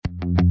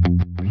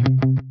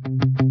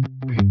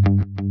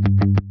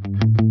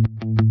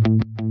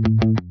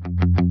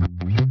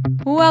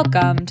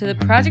Welcome to the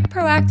Project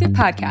Proactive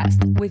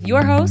podcast with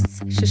your hosts,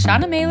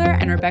 Shoshana Mailer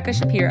and Rebecca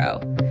Shapiro.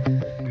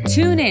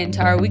 Tune in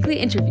to our weekly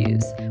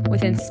interviews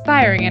with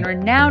inspiring and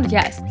renowned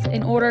guests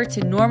in order to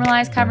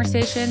normalize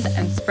conversations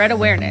and spread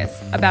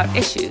awareness about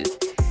issues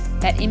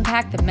that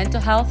impact the mental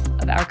health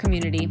of our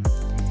community.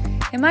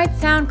 It might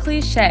sound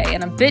cliche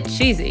and a bit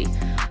cheesy,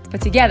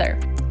 but together,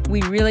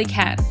 we really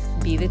can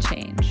be the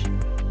change.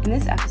 In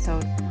this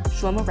episode,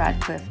 Shlomo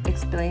Radcliffe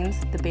explains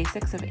the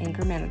basics of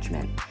anger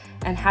management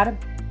and how to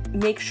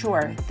make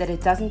sure that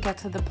it doesn't get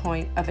to the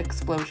point of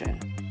explosion.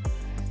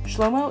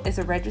 Shlomo is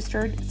a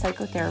registered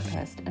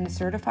psychotherapist and a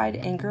certified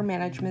anger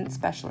management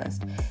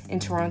specialist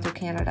in Toronto,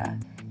 Canada.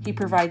 He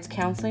provides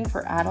counseling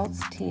for adults,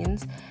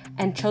 teens,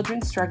 and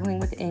children struggling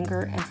with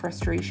anger and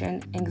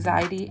frustration,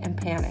 anxiety and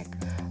panic,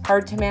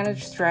 hard to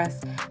manage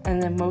stress,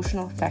 and the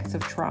emotional effects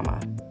of trauma.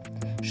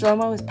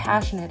 Shlomo is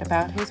passionate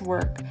about his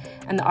work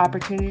and the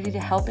opportunity to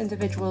help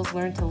individuals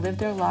learn to live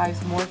their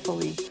lives more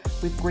fully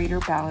with greater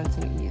balance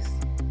and ease.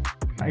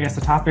 I guess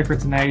the topic for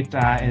tonight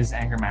is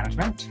anger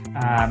management.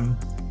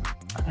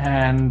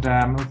 And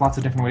lots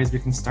of different ways we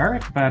can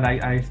start, but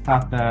I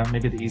thought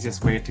maybe the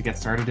easiest way to get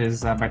started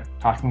is by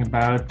talking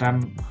about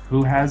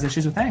who has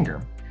issues with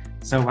anger.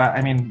 So,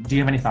 do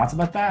you have any thoughts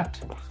about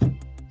that?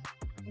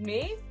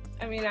 Me?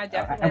 I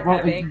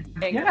definitely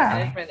have anger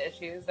management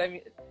issues.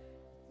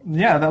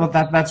 Yeah,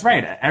 that's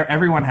right.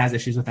 Everyone has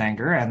issues with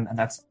anger, and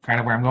that's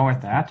kind of where I'm going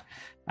with that.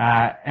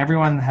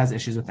 Everyone has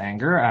issues with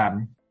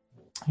anger.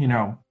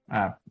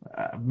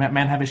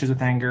 Men have issues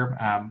with anger.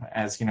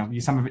 As you know,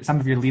 some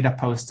of your lead-up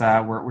posts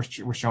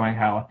were showing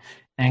how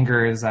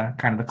anger is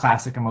kind of the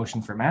classic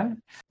emotion for men.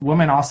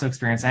 Women also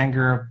experience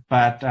anger,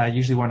 but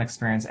usually won't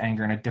experience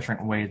anger in a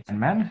different way than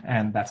men,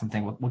 and that's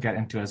something we'll get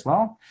into as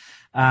well.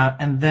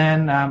 And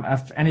then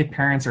if any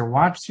parents are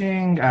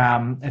watching,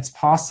 it's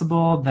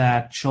possible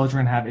that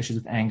children have issues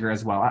with anger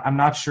as well. I'm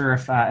not sure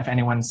if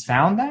anyone's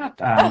found that.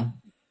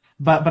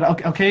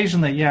 But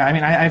occasionally, yeah. I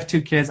have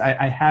two kids.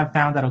 I have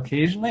found that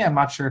occasionally. I'm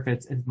not sure if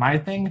it's my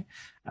thing.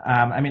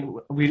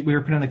 We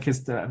were putting the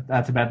kids to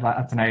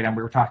bed tonight, and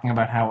we were talking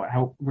about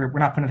how we're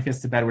not putting the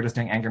kids to bed. We're just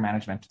doing anger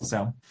management.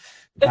 So,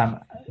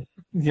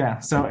 yeah.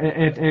 So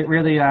it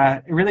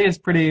really is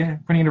pretty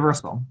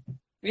universal.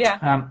 Yeah,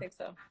 I think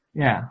so.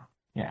 Yeah.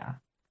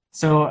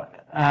 So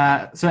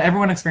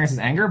everyone experiences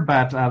anger,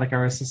 but like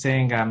I was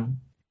saying,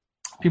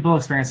 people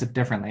experience it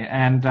differently,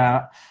 and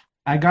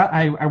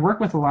I work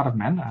with a lot of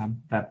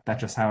men.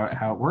 That's just how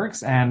it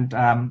works, and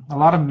a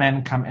lot of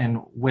men come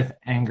in with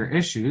anger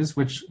issues,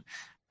 which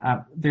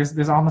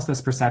there's almost this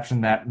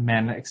perception that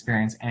men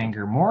experience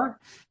anger more,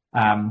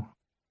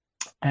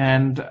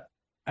 and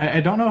I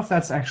don't know if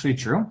that's actually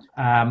true.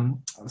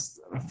 From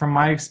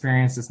my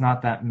experience, it's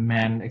not that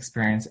men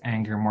experience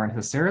anger more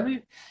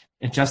necessarily.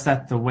 It's just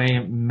that the way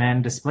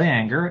men display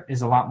anger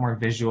is a lot more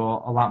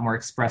visual, a lot more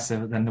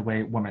expressive than the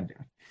way women do.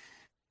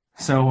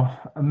 So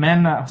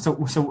women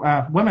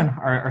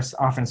are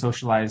often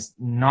socialized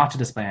not to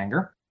display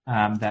anger.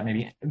 That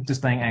maybe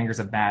displaying anger is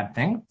a bad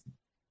thing.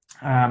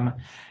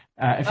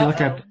 If you look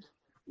at,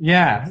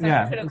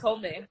 Someone could have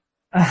told me.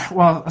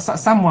 Well,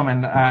 some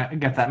women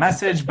get that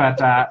message,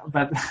 but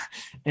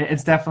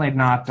it's definitely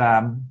not.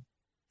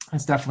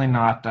 It's definitely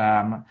not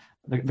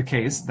the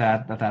case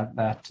that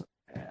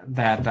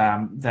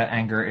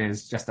anger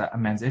is just a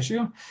men's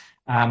issue.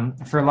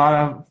 For a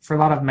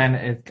lot of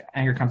men,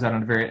 anger comes out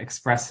in a very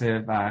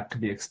expressive,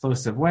 could be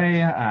explosive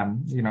way.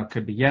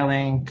 Could be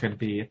yelling, could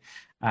be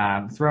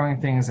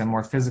throwing things, and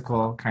more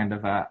physical kind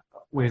of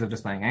ways of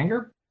displaying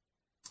anger.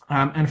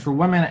 And for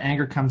women,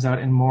 anger comes out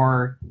in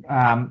more.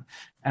 And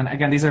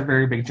again, these are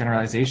very big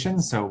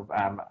generalizations, so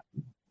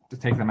to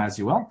take them as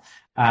you will.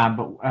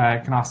 But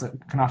can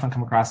often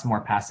come across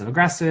more passive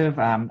aggressive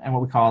and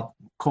what we call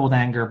cold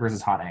anger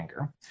versus hot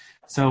anger.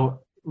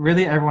 So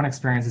really everyone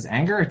experiences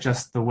anger,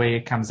 just the way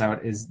it comes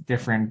out is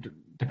different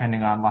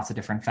depending on lots of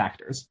different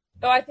factors.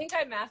 Oh, I think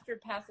I mastered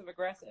passive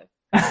aggressive.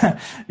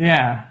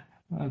 Yeah,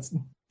 that's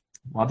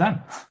well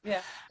done.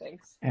 Yeah,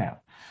 thanks. Yeah.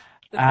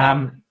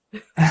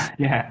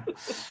 Yeah.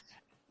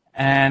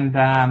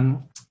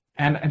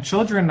 And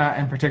children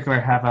in particular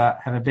have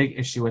a big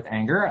issue with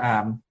anger,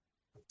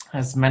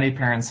 as many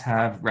parents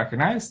have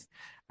recognized.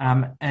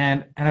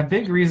 And a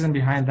big reason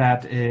behind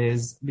that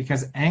is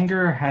because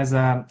anger has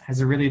a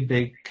really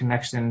big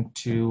connection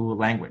to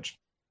language.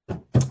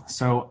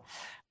 So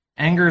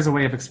anger is a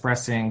way of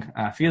expressing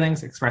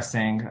feelings,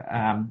 expressing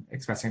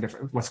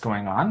different what's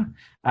going on,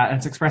 and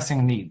it's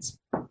expressing needs.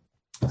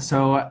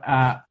 So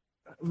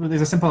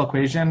there's a simple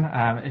equation.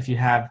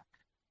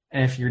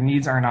 If your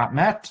needs are not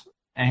met,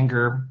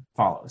 anger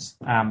follows.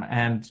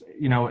 And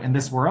in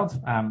this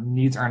world,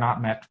 needs are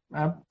not met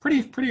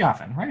pretty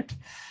often, right?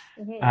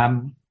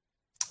 Mm-hmm.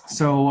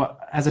 So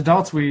as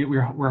adults,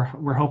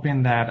 we're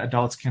hoping that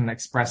adults can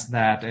express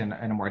that in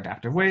a more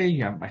adaptive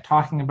way, by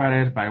talking about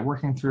it, by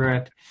working through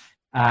it.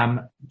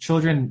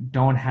 Children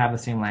don't have the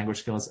same language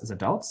skills as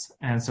adults,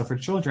 and so for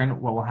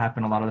children, what will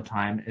happen a lot of the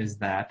time is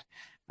that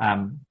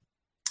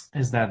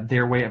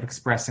their way of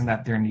expressing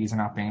that their needs are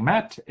not being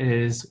met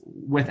is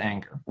with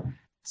anger.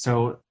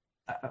 So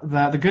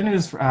the good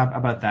news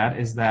about that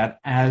is that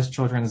as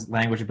children's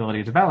language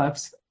ability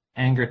develops,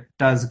 anger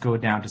does go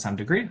down to some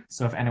degree.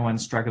 So if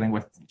anyone's struggling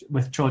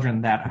with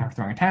children that are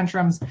throwing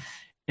tantrums,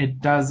 it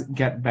does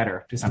get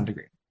better to some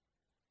degree.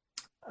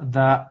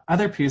 The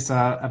other piece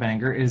of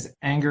anger is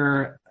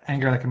anger,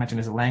 like I mentioned,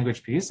 is a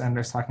language piece, and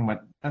they're talking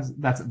about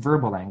that's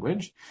verbal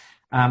language.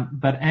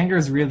 But anger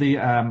is really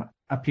a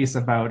piece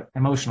about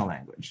emotional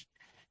language.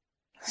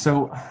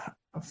 So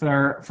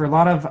for a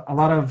lot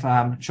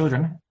of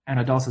children and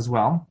adults as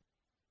well,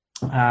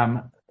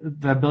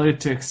 the ability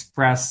to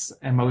express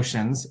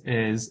emotions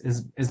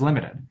is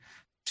limited.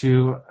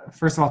 To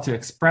first of all to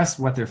express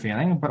what they're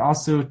feeling, but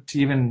also to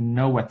even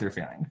know what they're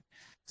feeling.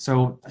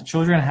 So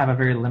children have a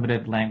very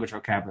limited language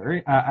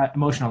vocabulary,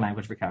 emotional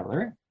language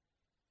vocabulary,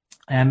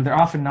 and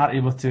they're often not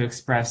able to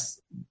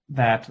express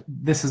that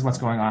this is what's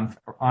going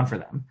on for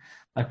them.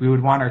 Like we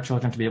would want our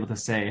children to be able to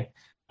say,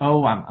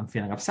 "Oh, I'm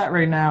feeling upset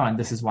right now, and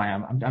this is why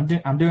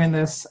I'm doing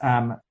this."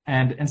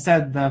 And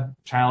instead, the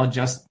child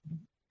just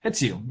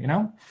hits you, you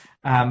know.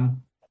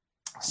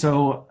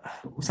 So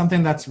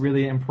something that's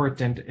really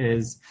important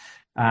is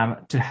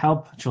to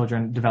help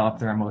children develop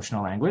their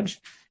emotional language.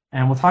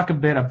 And we'll talk a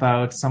bit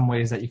about some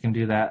ways that you can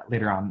do that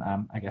later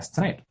on, I guess,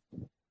 tonight.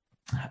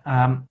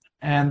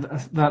 And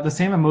the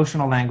same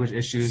emotional language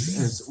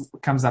issues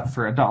comes up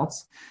for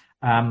adults.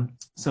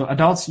 So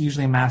adults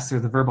usually master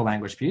the verbal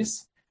language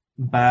piece,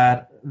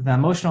 but the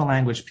emotional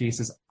language piece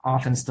is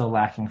often still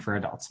lacking for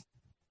adults.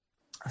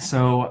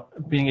 So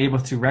being able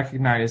to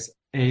recognize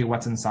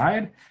what's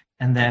inside,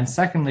 and then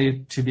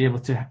secondly, to be able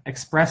to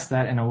express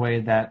that in a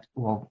way that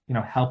will,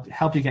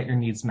 help you get your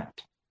needs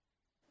met.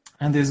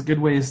 And there's good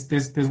ways,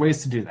 there's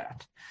ways to do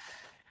that.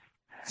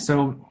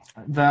 So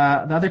the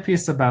other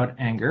piece about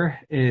anger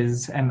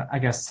is, and I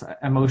guess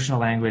emotional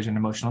language and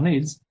emotional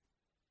needs,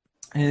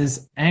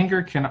 is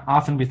anger can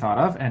often be thought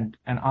of, and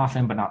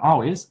often but not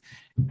always,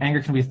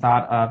 anger can be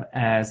thought of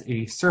as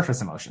a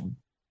surface emotion.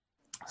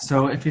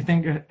 So if you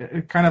think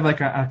kind of like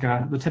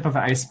the tip of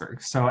an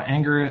iceberg. So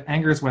anger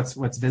is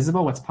what's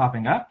visible, what's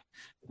popping up,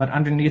 but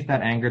underneath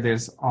that anger,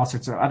 there's all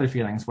sorts of other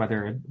feelings,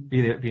 whether it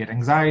be it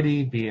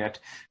anxiety, be it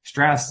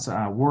stress,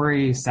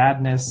 worry,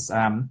 sadness,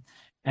 and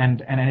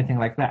anything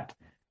like that.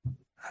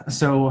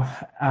 So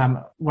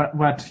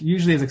what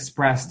usually is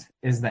expressed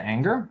is the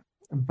anger,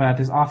 but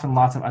there's often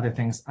lots of other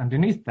things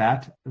underneath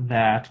that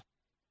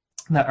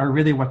are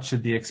really what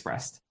should be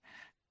expressed.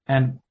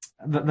 And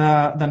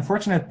the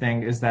unfortunate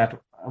thing is that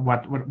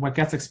what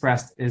gets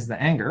expressed is the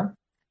anger,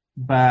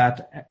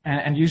 but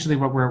usually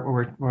what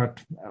we're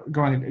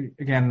going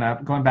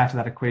back to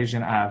that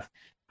equation of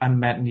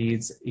unmet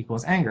needs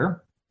equals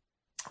anger.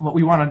 What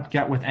we want to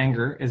get with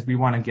anger is we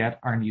want to get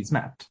our needs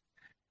met.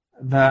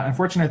 The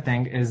unfortunate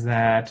thing is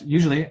that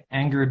usually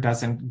anger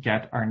doesn't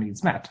get our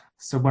needs met.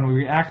 So when we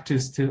react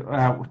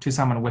to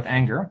someone with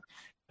anger,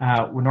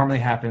 what normally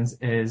happens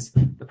is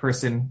the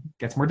person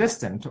gets more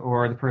distant,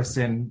 or the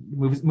person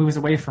moves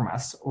away from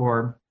us,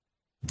 or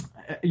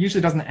it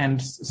usually doesn't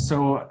end.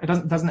 So it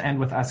doesn't end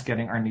with us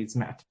getting our needs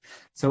met.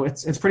 So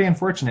it's pretty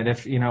unfortunate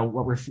if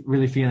what we're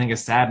really feeling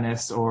is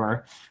sadness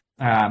or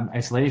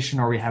isolation,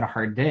 or we had a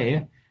hard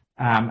day,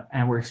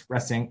 and we're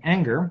expressing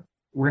anger.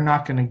 We're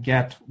not going to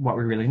get what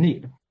we really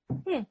need.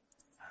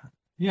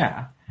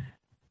 Yeah.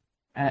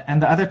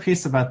 And the other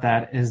piece about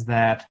that is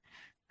that,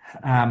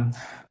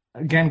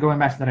 again, going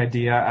back to that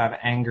idea of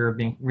anger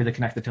being really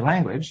connected to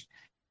language,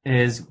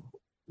 is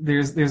there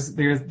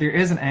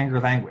is an anger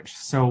language.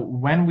 So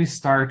when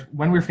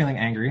we're feeling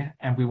angry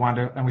and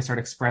we start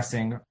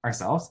expressing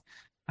ourselves,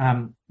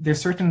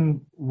 there's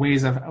certain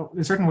ways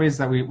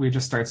that we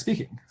just start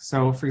speaking.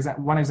 So for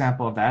example, one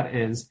example of that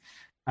is,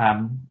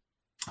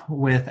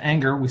 with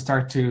anger, we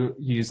start to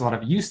use a lot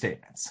of you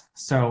statements.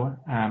 So,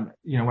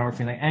 when we're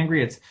feeling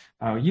angry, it's,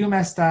 "Oh, you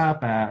messed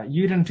up.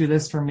 You didn't do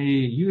this for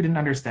me. You didn't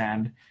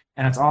understand."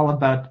 And it's all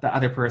about the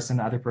other person,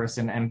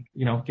 and,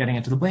 getting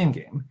into the blame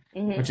game,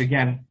 which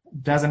again,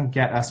 doesn't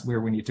get us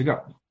where we need to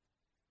go.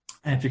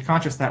 And if you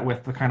contrast that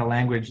with the kind of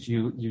language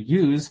you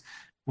use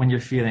when you're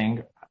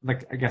feeling,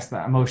 like, I guess,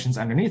 the emotions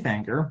underneath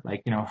anger,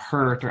 like,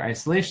 hurt or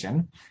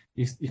isolation,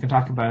 you can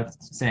talk about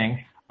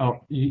saying,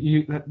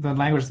 the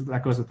language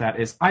that goes with that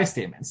is I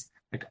statements,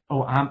 like,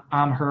 "Oh,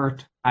 I'm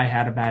hurt. I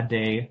had a bad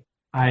day.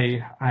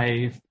 I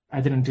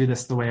didn't do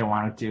this the way I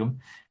wanted to,"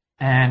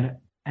 and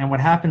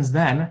what happens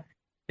then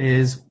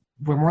is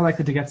we're more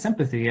likely to get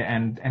sympathy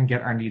and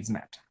get our needs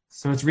met.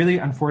 So it's really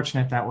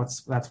unfortunate that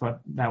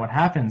what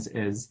happens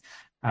is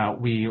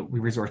we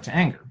resort to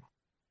anger.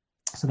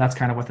 So that's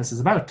kind of what this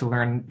is about, to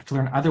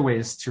learn other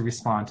ways to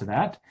respond to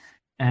that,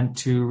 and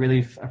to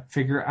really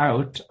figure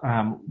out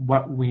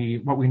what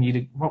we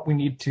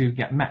need to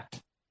get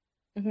met.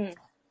 Mm-hmm.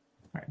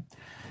 Right.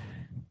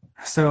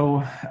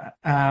 So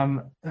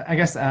I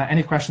guess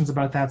any questions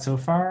about that so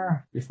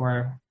far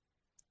before?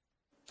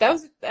 That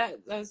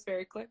was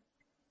very clear.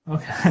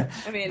 Okay.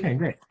 I mean, okay,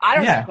 great. I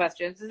don't have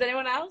questions. Does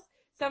anyone else?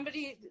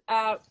 Somebody,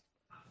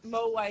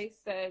 Mo Weiss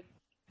said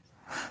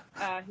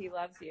he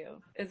loves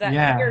you. Is that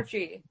he or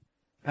she?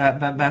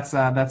 That's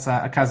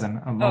a cousin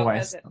of my Oh,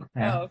 wife's. cousin.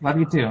 Yeah, Oh, okay. love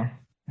you too.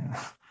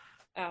 Yeah,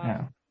 yeah.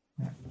 Um,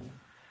 Yeah.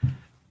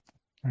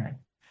 All right.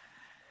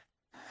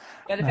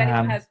 but if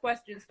anyone Um, has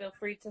questions, feel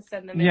free to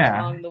send them in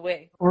yeah, along the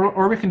way.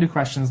 or we can do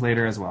questions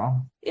later as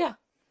well. Yeah.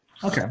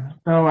 Okay,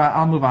 so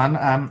I'll move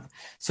on.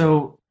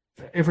 So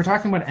if we're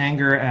talking about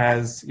anger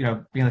as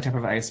being the tip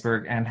of the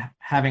iceberg and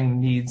having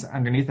needs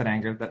underneath that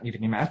anger that need to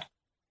be met,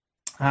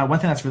 one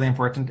thing that's really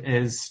important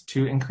is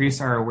to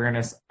increase our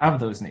awareness of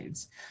those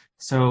needs.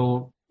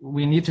 So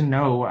we need to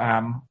know,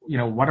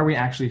 what are we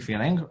actually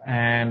feeling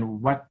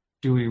and what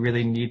do we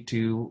really need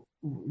to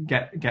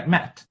get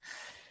met.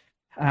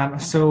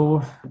 There's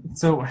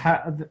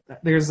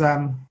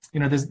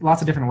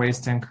lots of different ways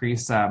to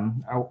increase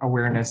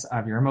awareness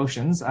of your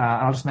emotions.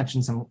 I'll just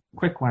mention some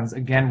quick ones,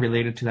 again,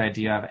 related to the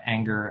idea of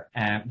anger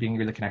and being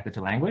really connected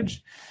to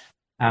language.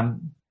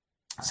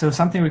 So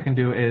something we can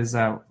do is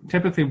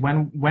typically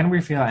when we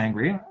feel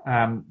angry,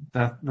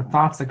 the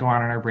thoughts that go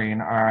on in our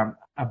brain are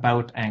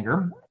about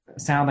anger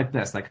sound like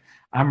this, like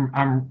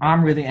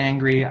I'm really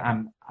angry,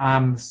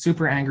 I'm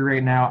super angry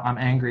right now, I'm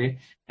angry,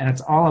 and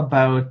it's all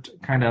about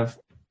kind of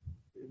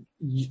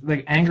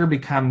like anger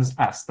becomes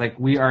us, like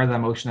we are the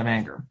emotion of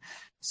anger.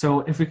 So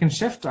if we can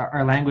shift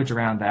our language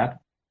around that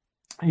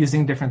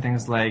using different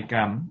things like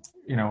I'm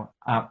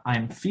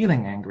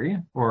feeling angry,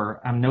 or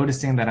I'm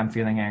noticing that I'm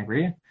feeling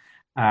angry,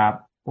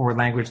 or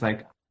language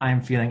like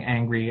I'm feeling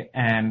angry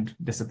and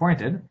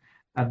disappointed,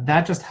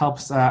 that just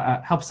helps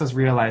us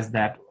realize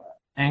that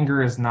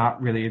anger is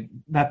not really,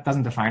 that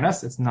doesn't define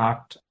us. It's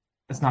not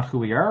who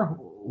we are.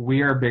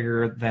 We are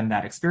bigger than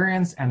that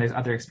experience, and there's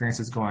other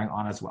experiences going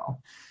on as well.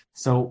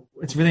 So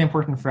it's really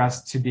important for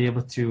us to be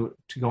able to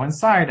go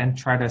inside and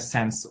try to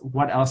sense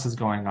what else is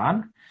going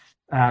on,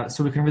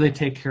 so we can really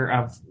take care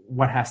of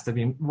what has to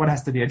be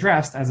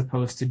addressed, as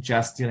opposed to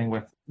just dealing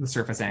with the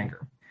surface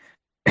anger.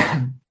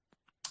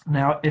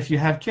 Now, if you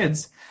have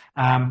kids,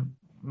 how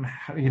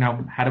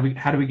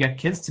do we get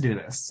kids to do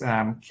this?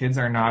 Kids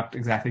are not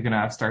exactly going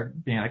to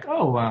start being like,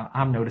 oh,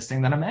 I'm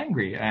noticing that I'm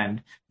angry,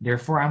 and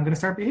therefore I'm going to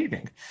start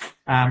behaving.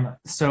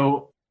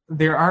 So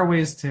there are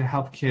ways to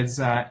help kids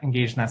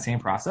engage in that same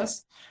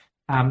process.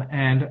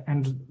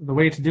 And the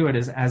way to do it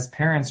is, as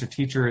parents or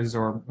teachers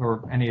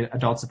or any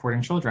adult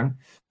supporting children,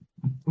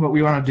 what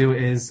we want to do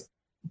is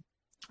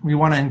we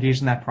want to engage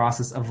in that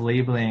process of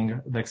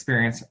labeling the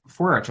experience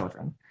for our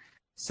children.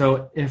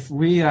 So if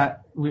we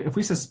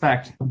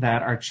suspect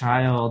that our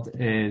child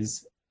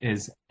is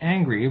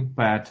angry,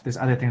 but there's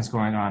other things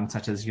going on,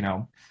 such as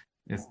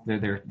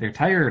they're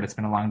tired, it's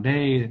been a long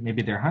day,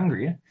 maybe they're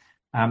hungry,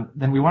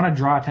 then we want to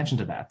draw attention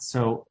to that.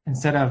 So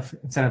instead of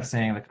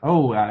saying like,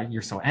 oh,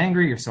 you're so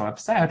angry, you're so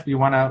upset, we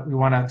want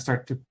to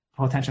start to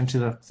pay attention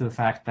to the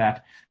fact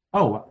that,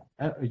 oh,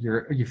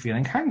 you're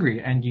feeling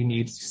hungry and you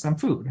need some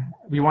food.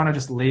 We want to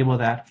just label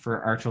that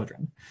for our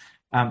children.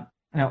 Now,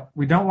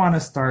 we don't want to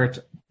start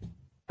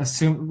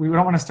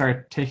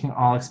taking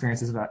all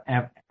experiences of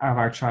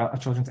our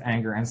children's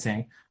anger and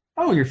saying,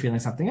 oh, you're feeling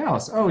something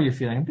else, oh, you're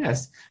feeling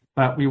this.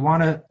 But we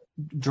want to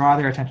draw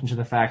their attention to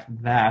the fact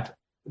that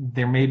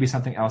there may be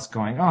something else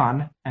going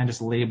on, and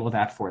just label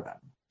that for them.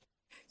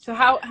 So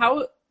how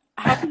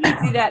can you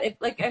do that? If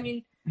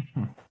it's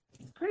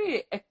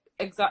pretty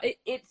exotic.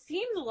 It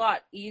seems a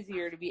lot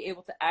easier to be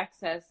able to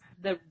access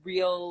the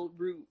real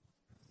root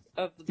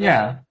of the.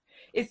 Yeah.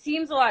 It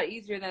seems a lot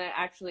easier than it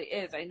actually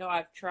is. I know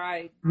I've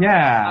tried.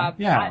 Yeah.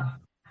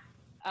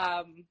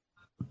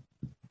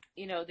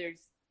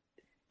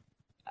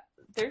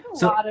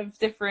 There's a lot of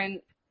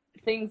different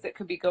things that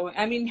could be going.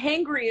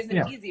 Hangry is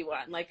an easy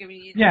one.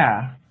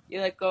 You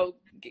like go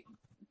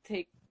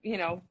take,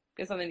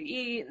 get something to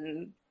eat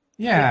and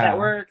that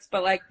works.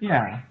 But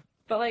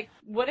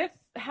what if?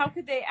 How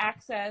could they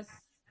access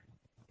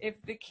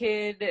if the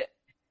kid?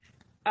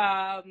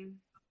 I'll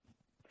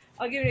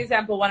give you an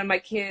example. One of my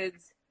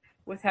kids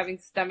was having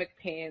stomach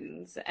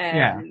pains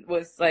and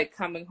was like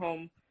coming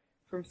home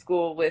from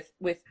school with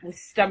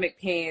stomach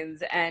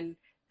pains and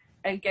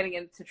getting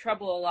into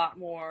trouble a lot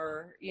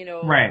more,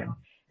 Right.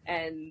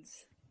 And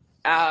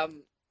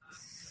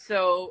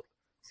so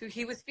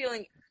he was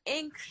feeling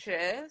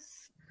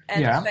anxious,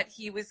 and that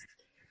he was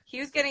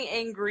getting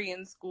angry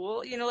in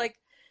school.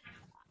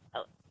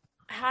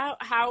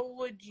 How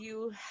would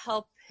you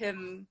help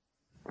him,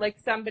 like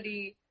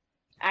somebody,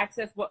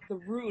 access what the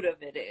root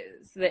of it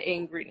is, the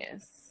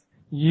angriness?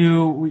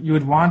 You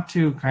would want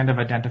to kind of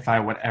identify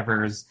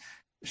whatever's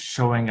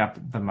showing up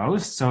the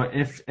most. So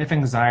if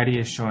anxiety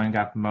is showing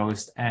up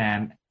most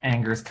and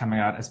anger is coming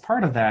out as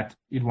part of that,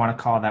 you'd want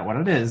to call that what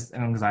it is,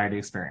 an anxiety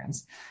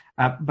experience.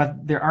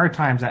 But there are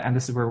times that, and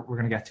this is where we're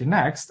going to get to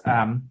next,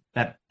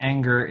 that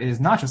anger is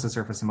not just a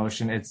surface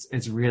emotion,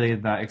 it's really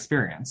the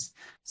experience.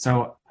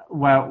 So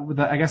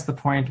I guess the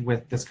point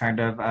with this kind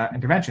of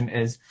intervention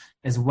is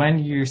when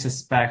you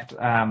suspect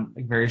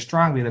very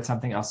strongly that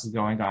something else is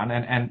going on.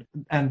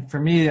 And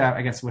for me,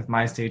 I guess with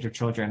my stage of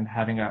children,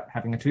 having a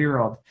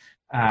 2-year-old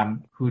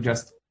who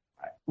just,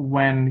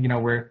 when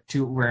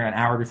we're an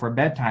hour before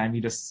bedtime,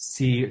 you just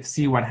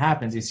see what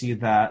happens. You see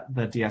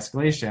the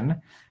de-escalation.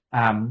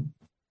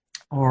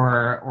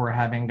 or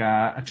having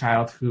a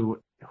child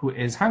who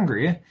is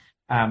hungry,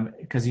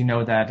 because you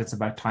know that it's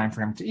about time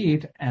for him to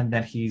eat, and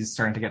that he's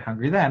starting to get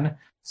hungry then.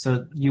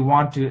 So you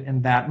want to,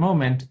 in that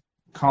moment,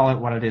 call it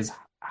what it is,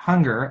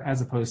 hunger,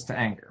 as opposed to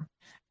anger.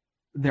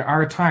 There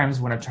are times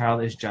when a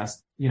child is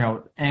just,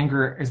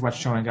 anger is what's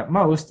showing up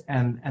most,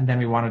 and then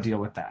we want to deal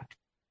with that.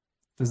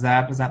 Does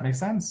that make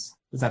sense?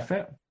 Does that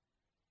fit?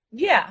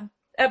 Yeah.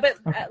 But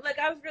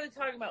I was really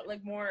talking about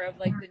more of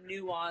the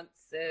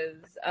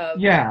nuances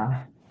of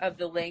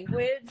the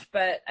language,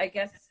 but I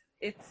guess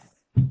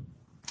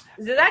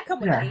does that come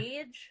with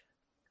age?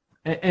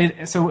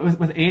 So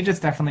with age, it's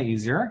definitely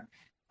easier.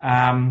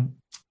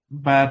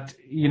 But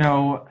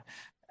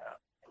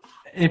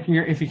if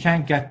you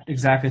can't get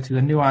exactly to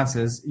the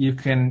nuances, you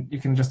can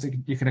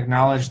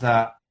acknowledge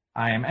that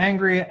I am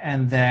angry,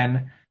 and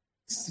then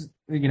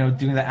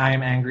doing that I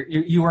am angry,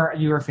 you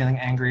are feeling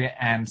angry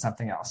and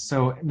something else.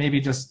 So maybe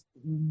just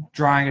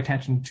drawing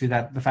attention to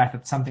the fact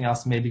that something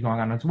else may be going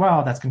on as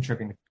well that's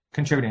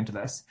contributing to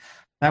this.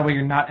 That way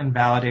you're not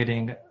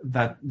invalidating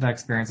the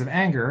experience of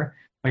anger,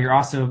 but you're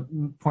also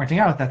pointing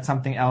out that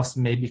something else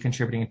may be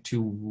contributing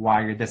to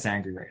why you're this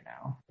angry right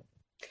now.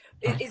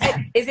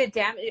 Is it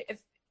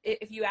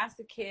if you ask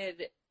the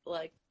kid,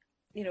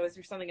 is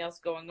there something else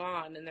going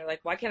on? And they're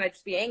like, why can't I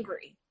just be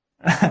angry?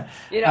 I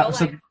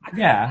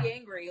can't be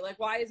angry.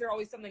 Why is there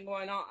always something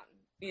going on?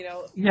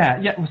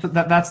 Yeah. So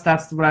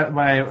that's what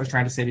I was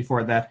trying to say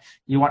before, that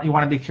you want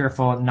to be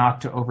careful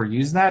not to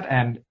overuse that.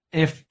 And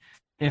if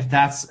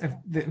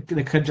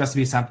it could just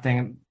be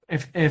something,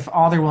 if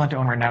all they're willing to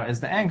own right now is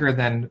the anger,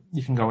 then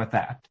you can go with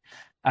that.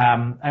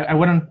 I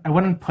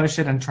wouldn't push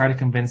it and try to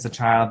convince the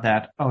child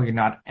that, oh, you're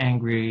not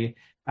angry,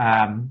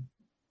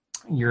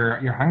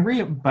 you're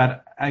hungry.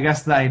 But I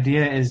guess the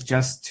idea is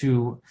just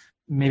to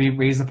maybe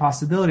raise the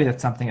possibility that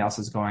something else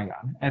is going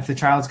on. And if the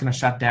child's going to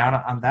shut down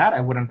on that, I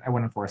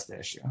wouldn't force the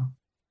issue.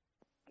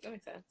 That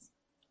makes sense.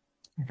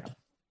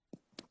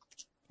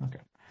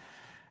 Okay.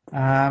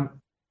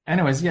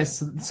 Anyways,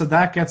 yes. So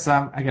that gets,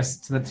 I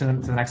guess, to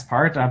the next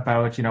part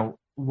about,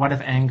 what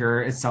if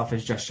anger itself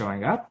is just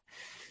showing up,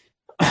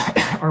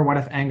 or what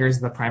if anger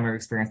is the primary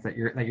experience that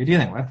you're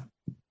dealing with.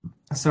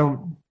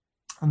 So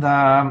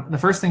the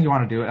first thing you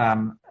want to do,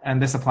 and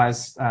this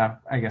applies,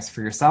 I guess,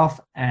 for yourself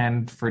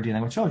and for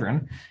dealing with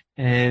children,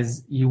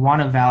 is you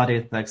want to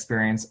validate the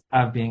experience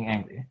of being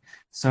angry.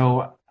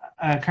 So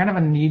kind of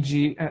a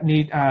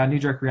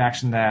knee-jerk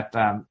reaction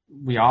that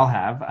we all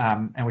have,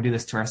 and we do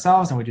this to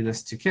ourselves and we do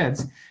this to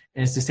kids,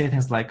 is to say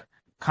things like,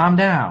 calm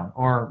down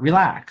or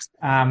relax.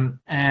 And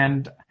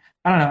I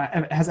don't know,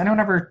 has anyone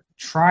ever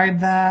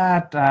tried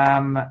that?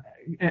 Why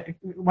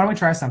don't we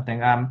try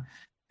something?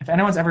 If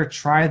anyone's ever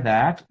tried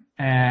that,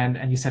 and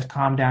you said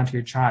calm down to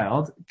your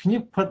child, can you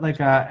put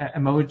a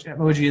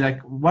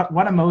emoji, what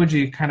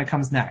emoji kind of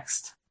comes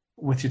next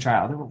with your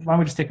child? Why don't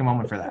we just take a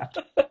moment for that?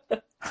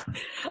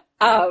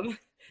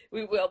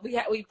 We will.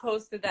 We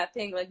posted that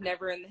thing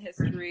never in the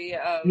history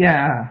of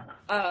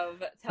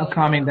telling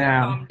calming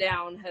down. Calm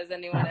down. Has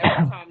anyone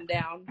ever calmed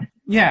down?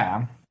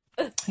 Yeah.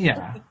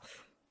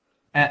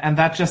 And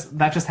that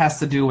just has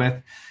to do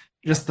with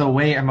just the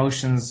way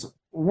emotions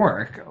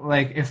work.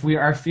 If we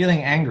are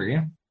feeling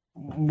angry,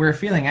 we're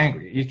feeling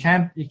angry. You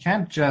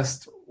can't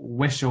just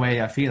wish away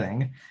a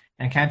feeling,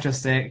 and can't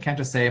just say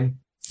that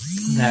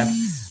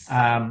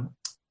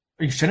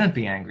you shouldn't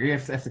be angry.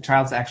 If the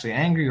child's actually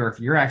angry, or if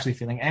you're actually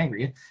feeling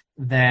angry,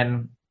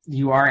 then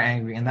you are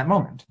angry in that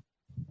moment.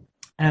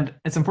 And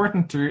it's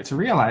important to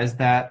realize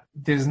that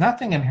there's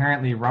nothing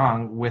inherently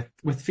wrong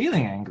with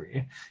feeling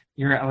angry.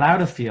 You're allowed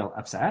to feel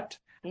upset.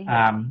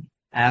 Mm-hmm.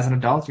 As an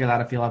adult, you're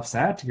allowed to feel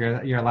upset.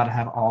 You're allowed to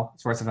have all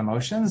sorts of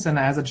emotions. And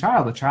as a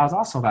child, the child's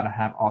also allowed to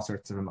have all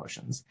sorts of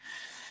emotions.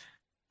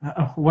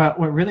 What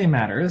really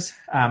matters,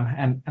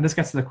 and this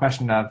gets to the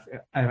question of,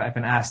 I've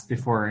been asked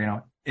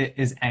before,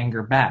 is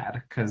anger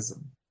bad? Because,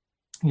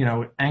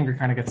 anger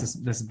kind of gets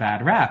this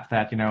bad rap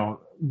that,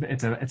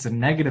 it's a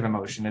negative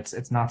emotion.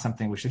 It's not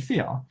something we should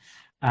feel.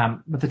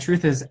 But the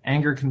truth is,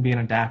 anger can be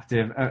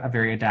a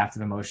very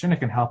adaptive emotion.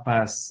 It can help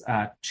us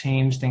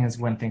change things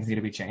when things need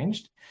to be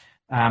changed.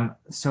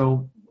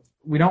 So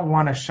we don't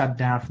want to shut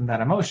down from that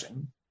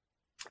emotion.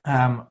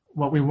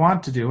 What we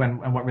want to do,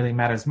 and what really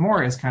matters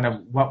more, is kind of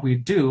what we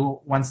do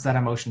once that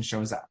emotion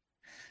shows up.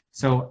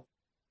 So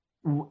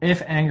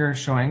if anger is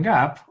showing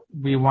up,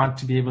 we want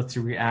to be able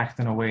to react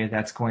in a way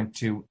that's going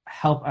to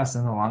help us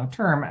in the long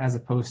term, as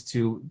opposed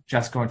to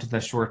just going to the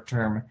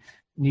short-term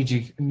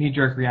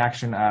knee-jerk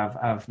reaction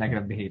of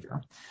negative behavior.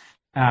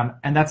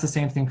 And that's the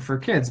same thing for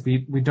kids.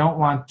 We don't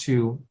want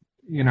to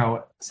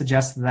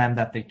suggest to them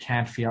that they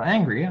can't feel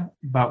angry,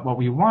 but what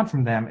we want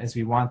from them is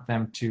we want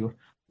them to,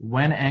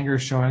 when anger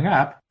is showing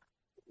up,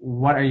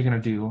 what are you going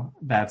to do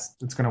that's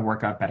going to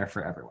work out better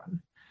for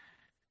everyone?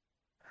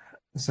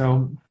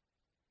 So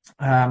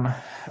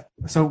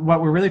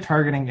what we're really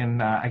targeting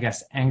in, I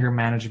guess, anger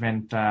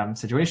management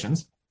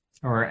situations,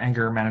 or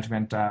anger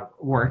management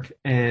work,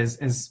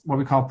 is what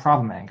we call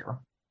problem anger.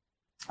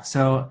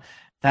 So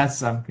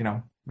that's,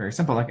 very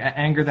simple, like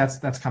anger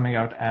that's coming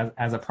out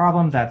as a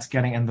problem that's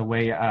getting in the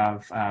way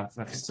of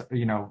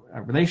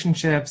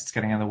relationships, it's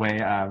getting in the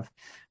way of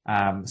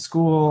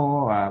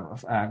school,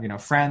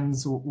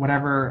 friends,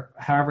 whatever,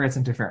 however it's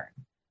interfering.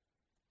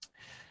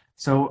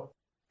 So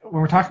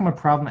when we're talking about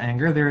problem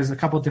anger, there's a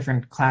couple of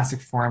different classic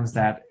forms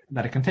that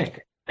it can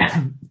take.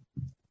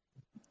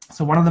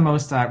 So one of the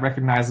most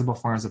recognizable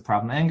forms of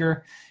problem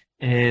anger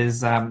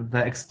is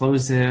the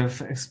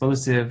explosive,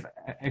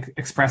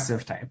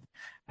 expressive type,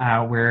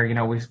 where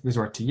we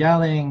resort to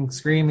yelling,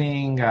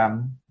 screaming,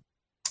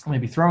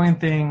 maybe throwing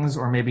things,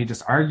 or maybe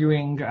just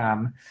arguing.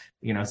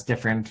 It's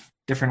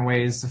different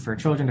ways for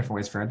children, different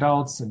ways for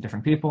adults, and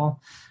different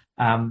people,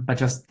 but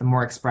just the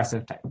more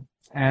expressive type.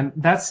 And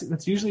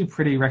that's usually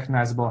pretty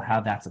recognizable how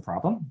that's a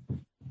problem.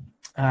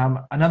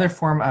 Another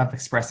form of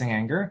expressing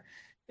anger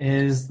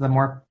is the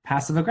more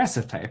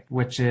passive-aggressive type,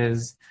 which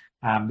is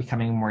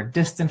becoming more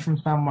distant from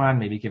someone,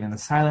 maybe giving the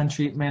silent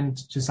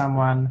treatment to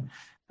someone,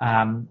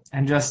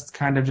 and just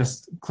kind of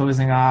just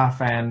closing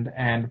off,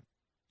 and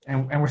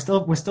we're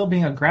still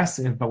being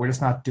aggressive, but we're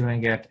just not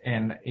doing it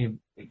in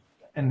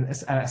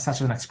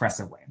such an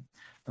expressive way.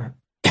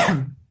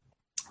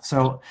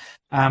 So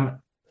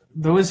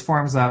those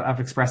forms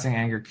of expressing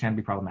anger can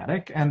be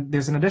problematic, and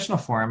there's an additional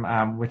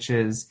form, which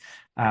is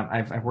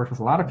I've worked with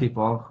a lot of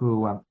people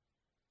who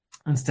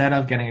instead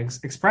of getting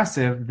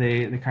expressive,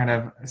 they kind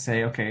of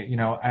say, okay,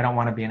 I don't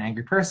want to be an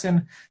angry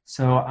person,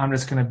 so I'm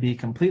just going to be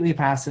completely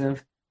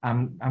passive.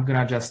 I'm going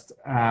to just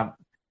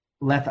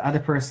let the other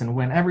person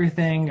win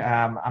everything.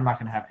 I'm not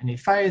going to have any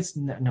fights,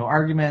 no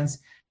arguments,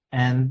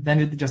 and then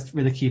they just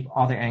really keep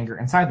all their anger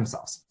inside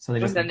themselves. So they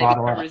just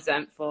bottle it up.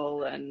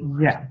 Resentful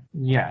and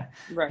yeah,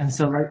 right. And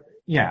so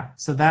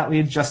so that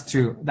leads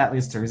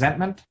to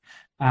resentment.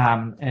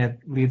 It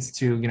leads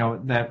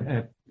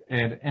to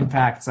it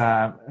impacts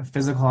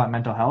physical and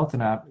mental health,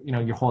 and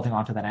you're holding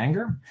on to that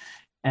anger,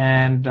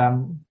 and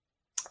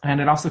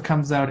it also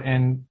comes out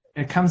in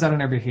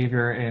their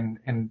behavior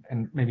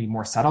in maybe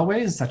more subtle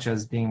ways, such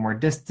as being more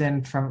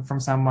distant from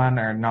someone,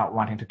 or not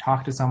wanting to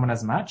talk to someone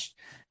as much.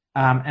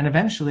 And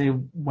eventually,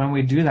 when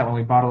we do that, when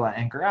we bottle that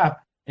anger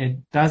up, it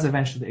does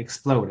eventually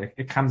explode.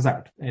 It comes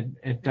out.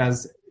 It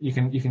does. You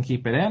can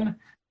keep it in,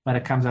 but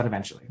it comes out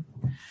eventually.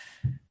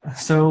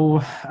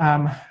 So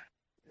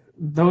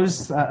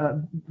those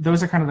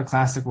are kind of the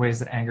classic ways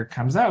that anger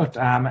comes out,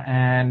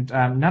 and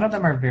none of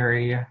them are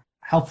very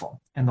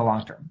helpful in the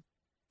long term.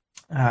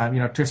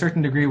 To a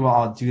certain degree, we'll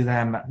all do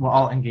them. We'll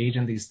all engage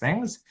in these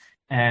things,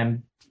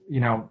 and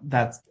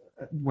that's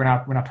we're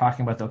not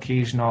talking about the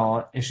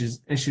occasional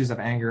issues of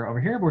anger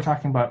over here, but we're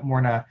talking about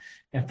more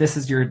if this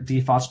is your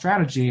default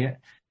strategy,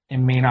 it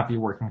may not be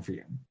working for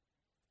you.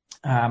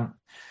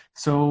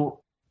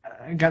 So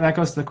that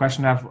goes to the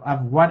question of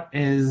what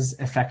is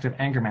effective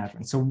anger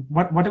management. So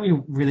what do we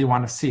really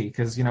want to see?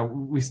 Because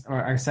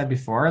I said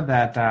before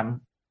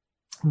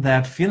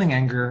that feeling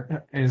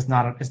anger is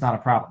not a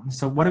problem.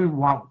 So what do we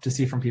want to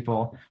see from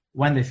people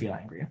when they feel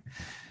angry?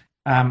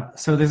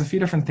 So there's a few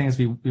different things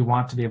we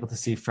want to be able to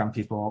see from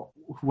people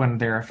when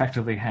they're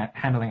effectively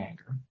handling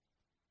anger.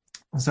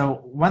 So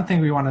one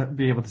thing we want to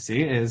be able to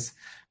see is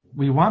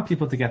we want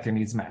people to get their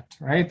needs met,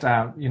 right?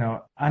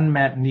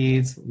 Unmet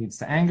needs leads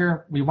to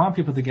anger. We want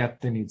people to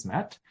get their needs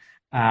met.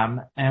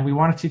 And we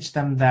want to teach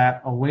them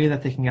that a way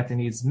that they can get their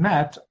needs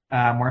met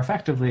more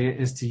effectively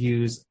is to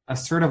use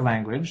assertive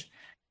language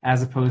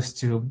as opposed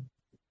to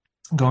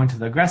going to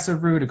the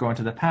aggressive route or going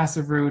to the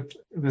passive route,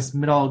 this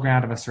middle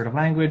ground of assertive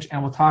language.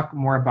 And we'll talk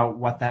more about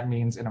what that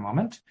means in a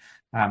moment,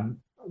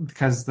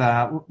 because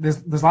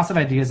there's lots of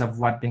ideas of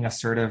what being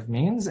assertive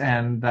means,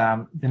 and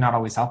they're not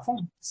always helpful.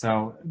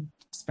 So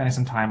spending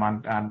some time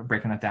on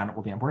breaking that down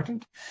will be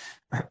important.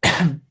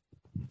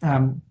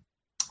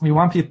 We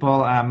want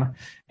people,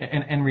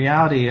 in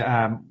reality,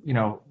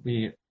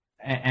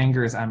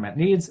 anger is unmet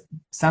needs.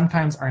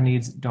 Sometimes our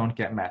needs don't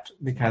get met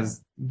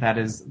because that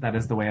is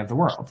the way of the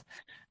world.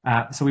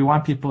 So we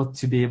want people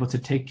to be able to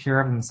take care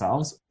of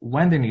themselves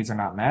when their needs are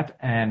not met,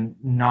 and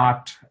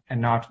not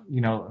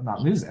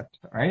lose it,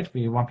 right?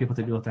 We want people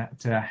to be able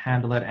to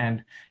handle it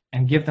and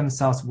give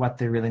themselves what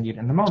they really need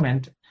in the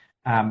moment,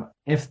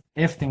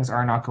 if things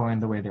are not going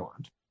the way they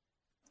want.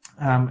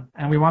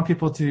 And we want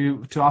people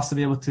to also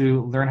be able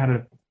to learn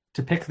how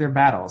to pick their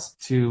battles,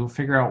 to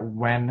figure out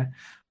when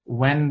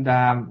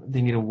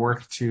they need to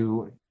work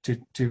to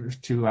take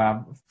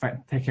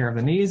care of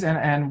the needs,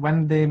 and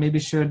when they maybe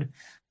should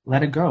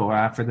let it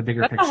go for the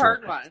bigger picture. That's a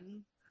hard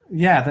one.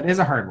 Yeah, that is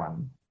a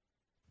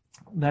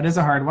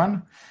hard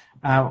one.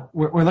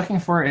 What we're looking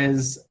for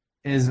is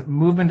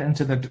movement in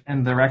the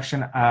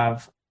direction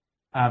of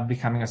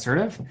becoming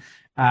assertive.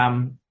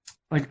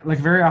 Like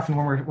very often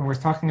when we're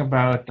talking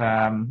about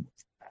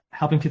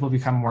helping people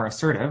become more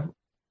assertive,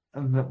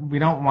 we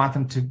don't want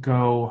them to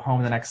go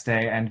home the next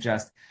day and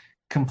just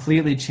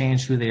completely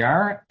change who they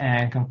are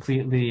and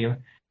completely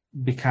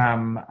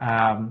become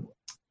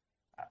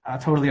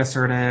totally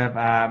assertive,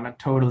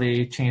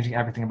 totally changing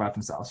everything about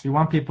themselves. We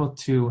want people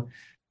to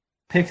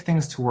pick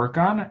things to work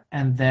on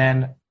and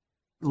then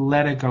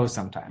let it go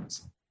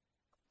sometimes.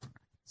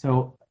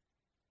 So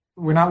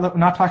we're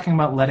not talking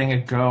about letting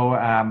it go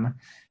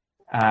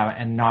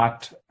and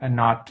not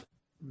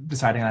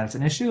deciding that it's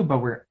an issue, but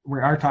we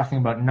are talking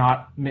about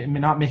not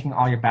making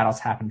all your battles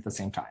happen at the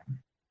same time.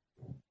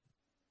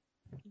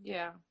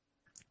 Yeah.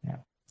 Yeah.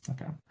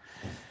 Okay.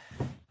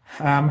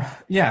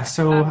 Yeah.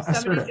 So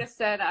somebody just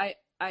said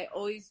I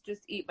always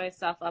just eat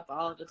myself up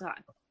all the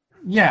time.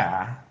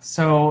 Yeah.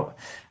 So,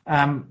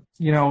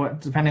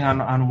 depending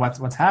on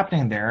what's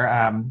happening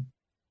there,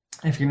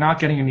 if you're not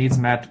getting your needs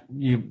met,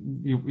 you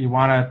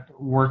want to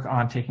work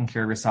on taking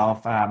care of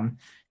yourself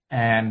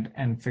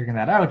and figuring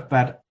that out.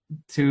 But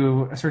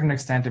to a certain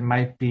extent, it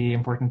might be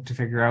important to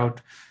figure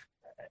out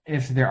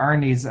if there are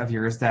needs of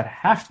yours that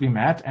have to be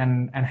met,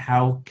 and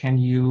how can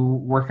you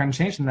work on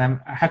changing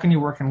them? How can you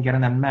work on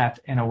getting them met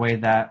in a way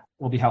that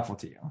will be helpful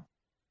to you?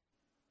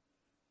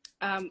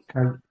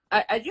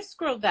 I just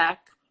scrolled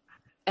back,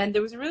 and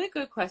there was a really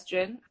good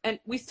question, and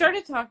we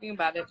started talking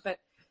about it, but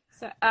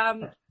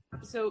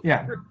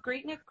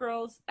Great Knit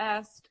Girls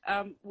asked,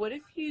 what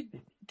if you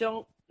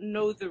don't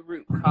know the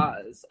root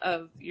cause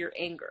of your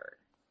anger?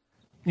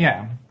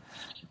 Yeah.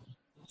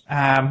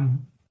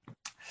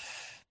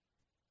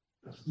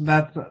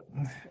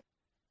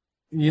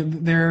 You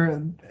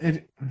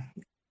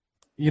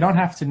don't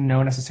have to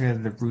know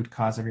necessarily the root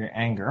cause of your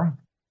anger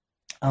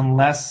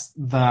unless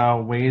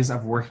the ways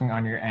of working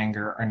on your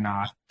anger are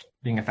not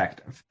being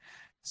effective.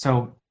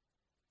 So,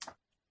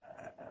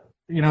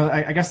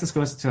 I guess this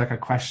goes to like a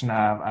question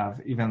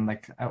of even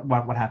like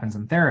what happens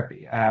in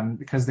therapy,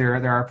 because there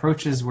are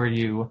approaches where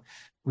you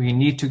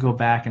need to go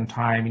back in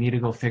time. You need to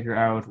go figure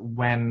out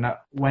when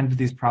did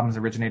these problems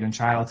originate in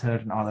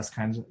childhood and all this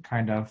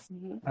kind of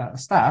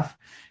stuff.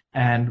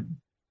 And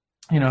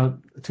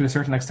to a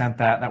certain extent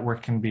that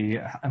work can be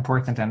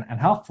important and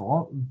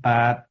helpful,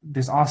 but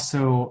there's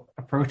also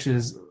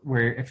approaches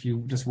where if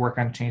you just work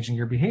on changing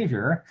your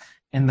behavior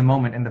in the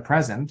moment, in the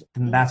present,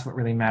 then that's what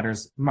really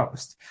matters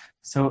most.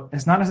 So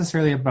it's not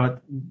necessarily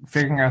about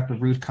figuring out the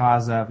root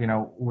cause of,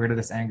 where did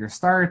this anger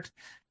start,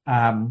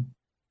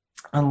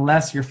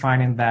 unless you're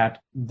finding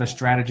that the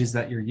strategies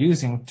that you're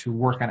using to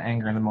work on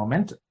anger in the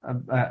moment,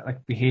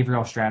 like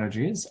behavioral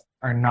strategies,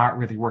 are not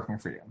really working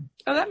for you.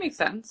 Oh, that makes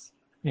sense.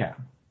 Yeah.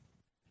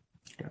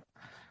 Good.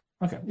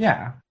 Okay.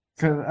 Yeah.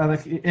 Because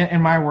like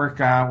in my work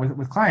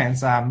with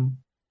clients,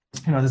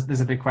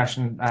 there's a big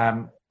question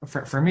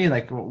for me.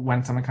 Like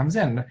when someone comes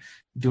in,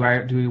 do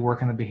we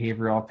work on the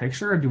behavioral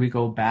picture, or do we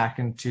go back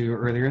into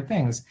earlier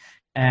things?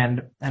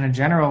 And in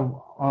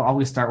general, I'll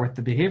always start with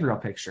the behavioral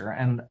picture,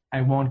 and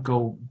I won't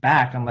go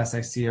back unless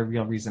I see a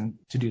real reason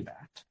to do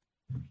that.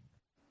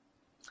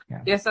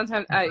 Yeah.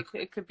 Sometimes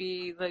it could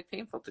be like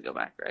painful to go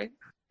back, right?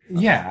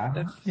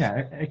 Yeah.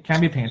 It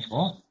can be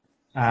painful.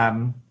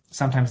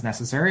 Sometimes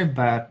necessary,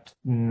 but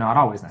not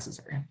always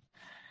necessary.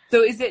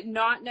 So is it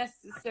not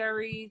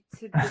necessary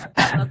to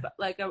develop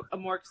like a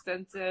more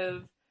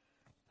extensive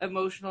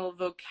emotional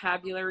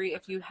vocabulary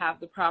if you have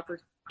the proper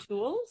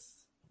tools?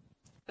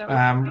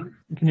 Can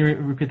you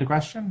repeat the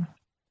question?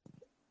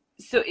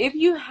 So if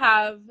you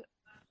have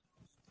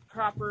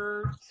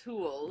proper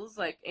tools,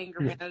 like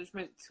anger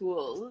management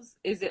tools,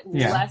 is it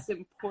less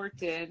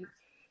important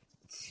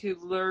to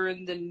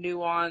learn the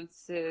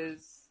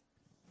nuances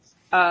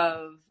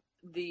of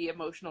the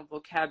emotional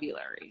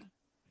vocabulary?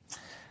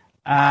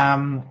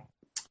 I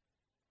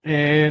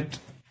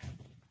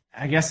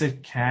guess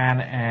it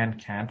can and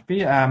can't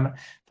be.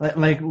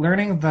 Like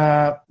learning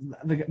I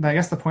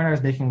guess the point I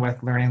was making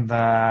with learning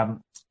the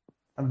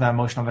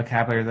emotional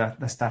vocabulary,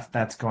 the stuff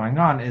that's going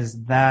on,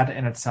 is that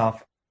in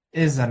itself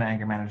is an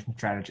anger management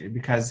strategy,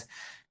 because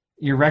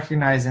you're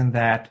recognizing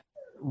that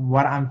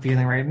what I'm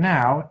feeling right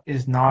now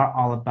is not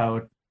all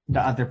about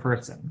the other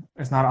person.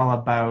 It's not all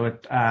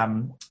about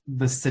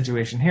the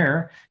situation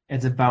here.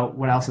 It's about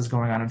what else is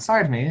going on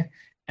inside me.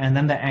 And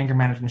then the anger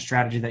management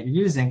strategy that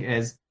you're using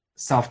is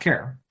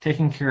self-care,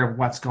 taking care of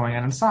what's going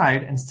on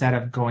inside instead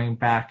of going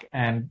back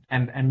and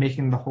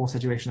making the whole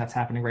situation that's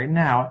happening right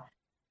now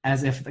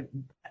as if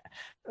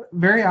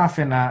very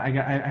often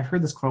I've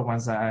heard this quote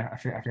once. I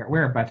forget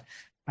where, but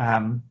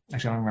actually I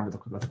don't remember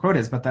what the quote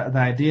is. But the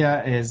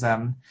idea is,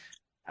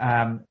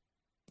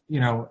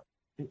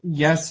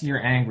 yes,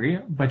 you're angry,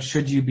 but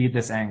should you be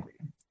this angry?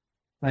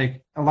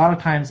 Like a lot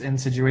of times in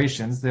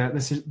situations,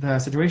 the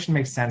situation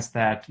makes sense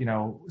that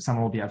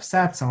someone will be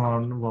upset,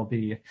 someone will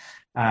be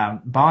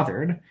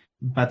bothered,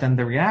 but then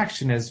the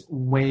reaction is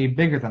way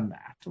bigger than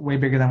that, way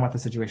bigger than what the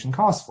situation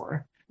calls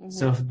for. Mm-hmm.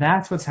 So if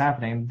that's what's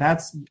happening,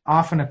 that's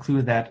often a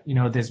clue that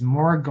there's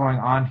more going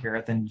on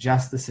here than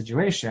just the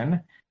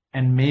situation,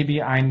 and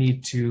maybe I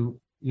need to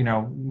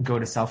go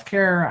to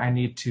self-care. I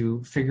need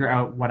to figure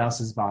out what else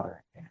is bothering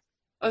me.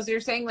 Oh, so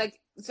you're saying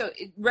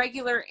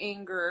regular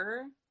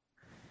anger.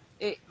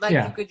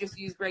 You could just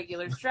use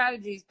regular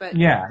strategies, but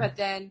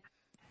then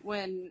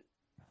when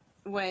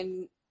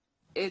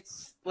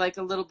it's like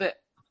a little bit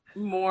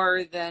more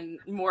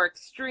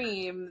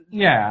extreme,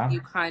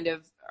 you kind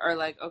of are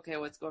like, okay,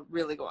 what's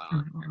really going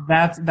on here?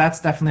 That's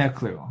definitely a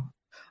clue.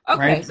 Okay,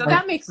 right? so Like,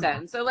 that makes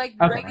sense. So like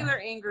okay. regular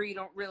anger, you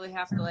don't really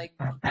have to like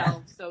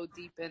delve so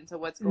deep into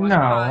what's going No,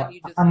 on.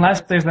 You just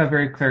unless there's a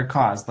very clear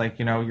cause, like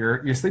you know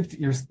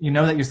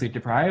that you're sleep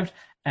deprived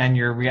and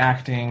you're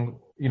reacting,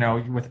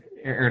 with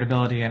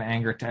irritability and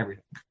anger to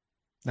everything.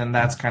 Then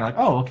that's kind of like,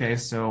 oh, okay,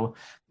 so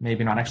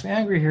maybe not actually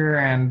angry here.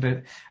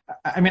 And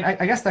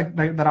I guess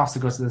that also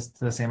goes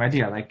to the same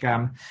idea. Like,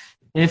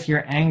 if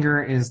your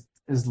anger is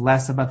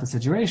less about the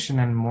situation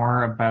and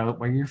more about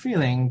what you're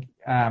feeling,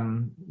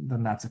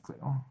 then that's a clue.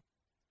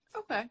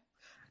 Okay.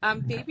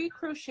 Baby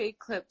Crochet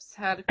Clips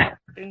had a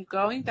question.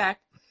 Going back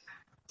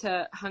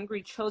to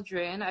hungry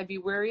children, I'd be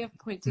wary of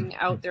pointing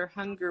out their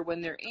hunger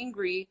when they're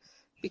angry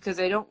because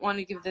I don't want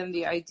to give them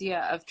the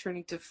idea of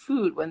turning to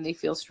food when they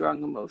feel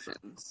strong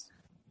emotions.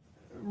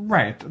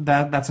 Right.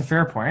 That's a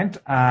fair point.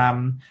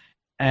 And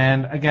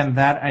again,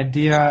 that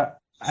idea,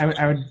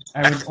 I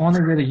would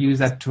only really use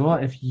that tool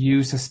if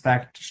you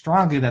suspect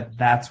strongly that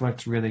that's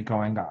what's really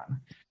going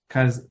on.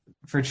 Because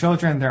for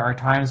children, there are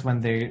times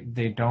when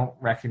they don't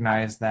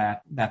recognize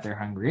that they're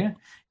hungry.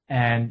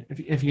 And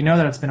if you know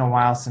that it's been a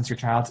while since your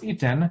child's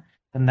eaten,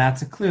 then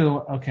that's a clue.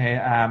 Okay,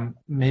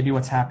 maybe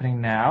what's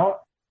happening now,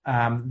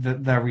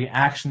 the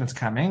reaction that's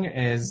coming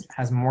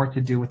has more to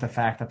do with the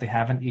fact that they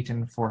haven't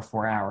eaten for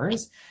 4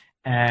 hours.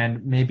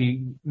 And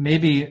maybe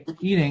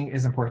eating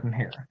is important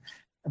here.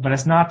 But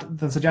it's not,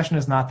 the suggestion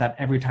is not that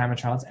every time a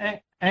child's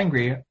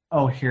angry,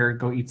 oh, here,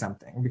 go eat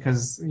something.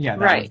 Because,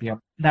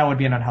 that would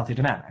be an unhealthy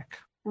dynamic.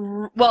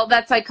 Well,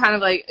 that's like kind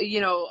of like,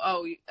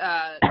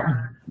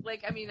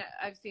 like, I mean,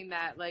 I've seen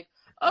that, like,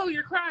 oh,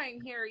 you're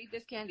crying, here, eat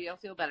this candy, I'll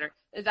feel better.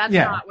 That's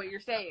not what you're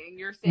saying.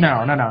 You're saying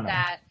no.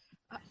 that,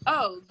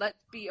 oh, let's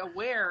be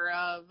aware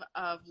of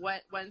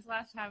when's the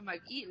last time I've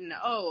eaten.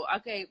 Oh,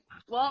 okay,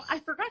 well, I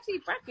forgot to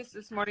eat breakfast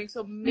this morning,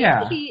 so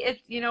maybe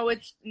it's,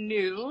 it's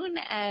noon,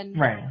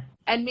 and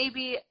and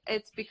maybe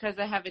it's because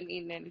I haven't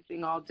eaten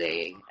anything all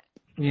day.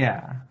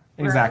 Yeah,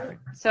 exactly.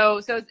 Right? So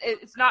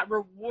it's not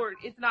reward.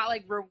 It's not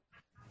like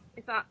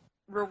it's not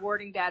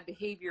rewarding bad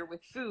behavior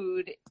with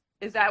food.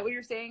 Is that what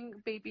you're saying,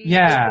 baby?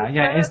 Yeah.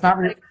 It's not.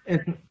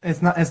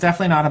 It's not. It's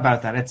definitely not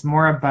about that. It's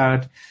more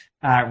about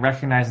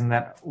recognizing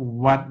that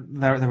what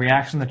the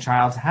reaction the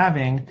child's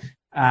having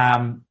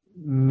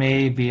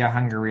may be a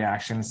hunger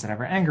reaction instead of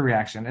an anger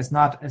reaction. It's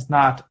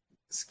not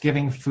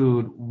giving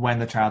food when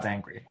the child's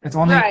angry. It's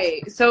only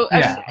right. So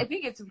I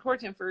think it's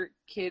important for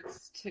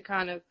kids to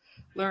kind of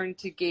learn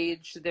to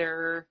gauge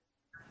their.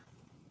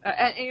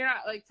 And you're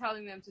not like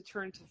telling them to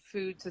turn to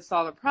food to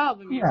solve a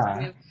problem. You're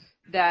telling them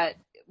that,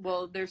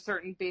 well, there's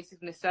certain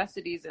basic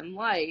necessities in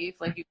life.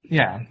 Like you could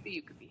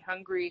be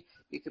hungry,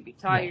 you could be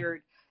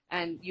tired,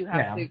 and you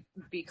have to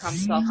become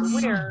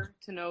self-aware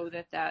to know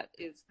that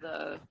is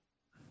the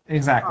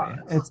exactly.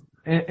 Cause.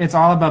 It's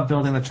all about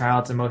building the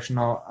child's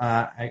emotional,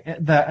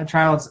 the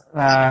child's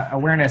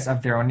awareness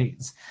of their own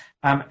needs,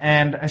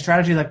 and a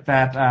strategy like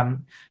that.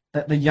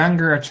 The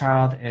younger a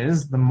child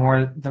is, the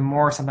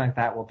more something like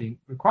that will be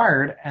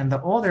required, and the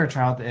older a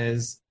child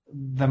is,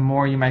 the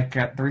more you might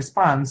get the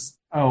response,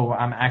 oh,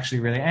 I'm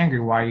actually really angry.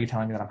 Why are you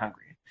telling me that I'm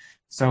hungry?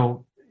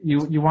 So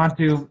you want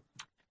to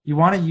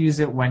use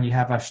it when you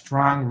have a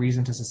strong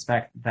reason to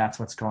suspect that's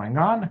what's going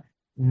on,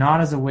 not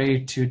as a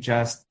way to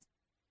just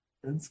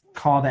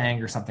call the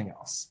anger something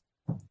else.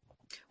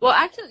 Well,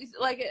 actually,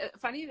 like,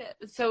 funny that,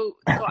 so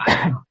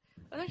I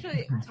was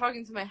actually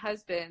talking to my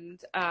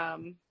husband,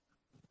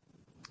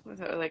 was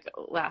it like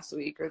last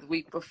week or the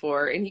week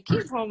before, and he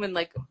came home in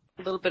like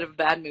a little bit of a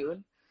bad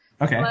mood.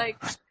 Okay.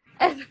 Like,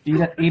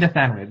 eat a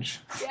sandwich.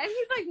 Yeah, and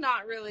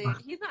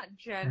he's not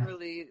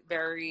generally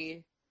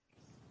very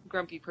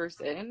grumpy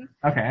person.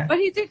 Okay. But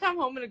he did come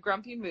home in a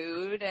grumpy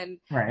mood, and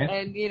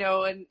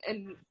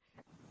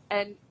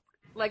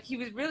like he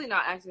was really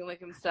not acting like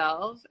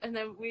himself. And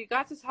then we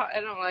got to talk,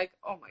 and I'm like,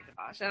 oh my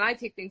gosh. And I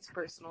take things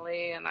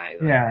personally, and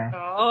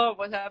oh,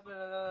 what happened?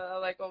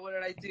 Like, oh, what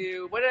did I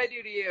do? What did I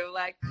do to you?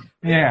 Like, it's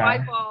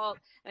my fault.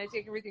 And I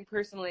take everything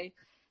personally.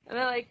 And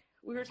then like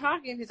we were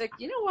talking, he's like,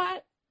 you know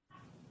what?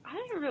 I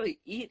didn't really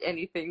eat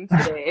anything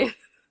today.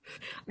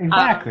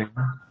 Exactly.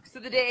 So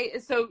the day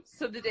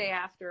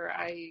after,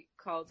 I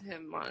called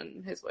him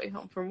on his way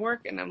home from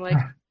work, and I'm like,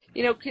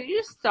 can you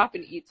just stop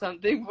and eat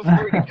something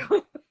before you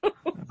go?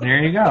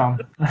 There you go.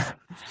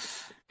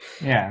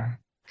 Yeah.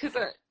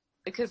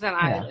 Because then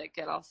I like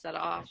get all set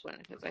off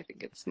because I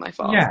think it's my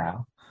fault. Yeah.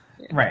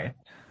 Right.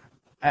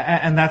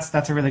 And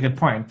that's a really good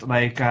point.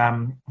 Like,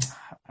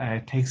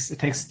 it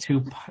takes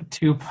two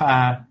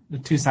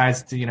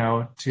sides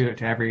to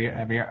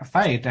every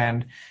fight,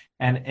 and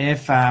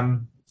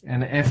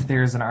if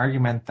there's an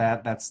argument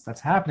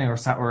that's happening,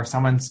 or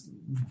someone's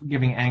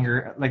giving an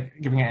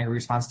angry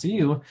response to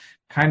you,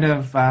 kind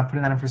of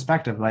putting that in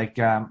perspective, like,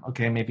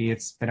 okay, maybe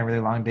it's been a really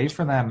long day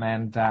for them,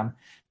 and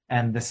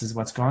this is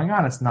what's going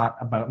on. It's not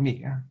about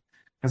me,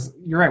 because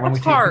you're right. When it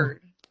is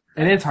hard.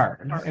 It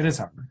is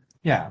hard.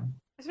 Yeah.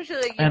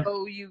 Especially like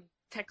you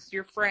text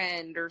your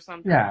friend or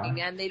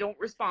something, and they don't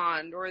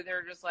respond, or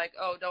they're just like,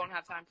 oh, don't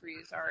have time for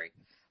you, sorry.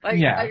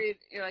 Like, I mean,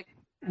 you're like,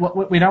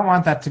 we don't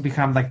want that to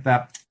become like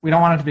we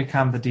don't want it to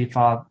become the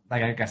default,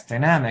 like, I guess,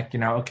 dynamic,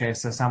 okay,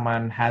 so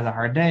someone has a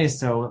hard day,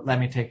 so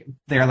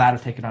they're allowed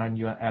to take it on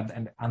you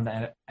on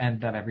the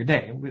end of every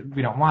day.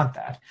 We don't want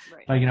that.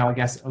 Right. But, I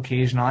guess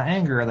occasional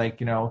anger, like,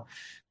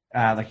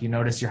 like you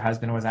noticed your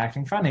husband was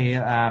acting funny,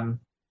 that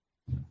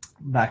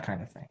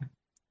kind of thing.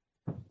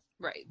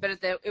 Right. But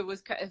if it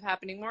was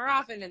happening more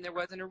often and there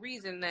wasn't a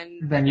reason,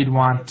 then you'd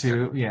want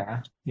to,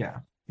 yeah,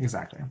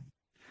 exactly.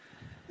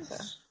 Okay.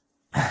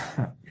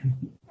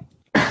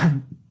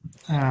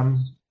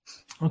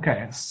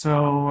 Okay,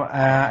 so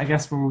I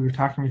guess we were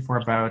talking before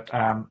about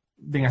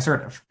being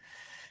assertive.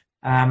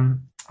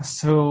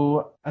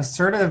 So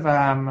assertive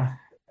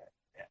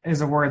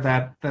is a word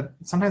that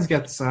sometimes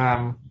gets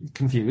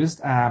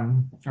confused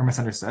or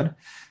misunderstood.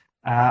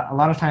 A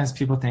lot of times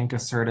people think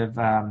assertive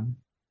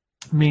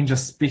mean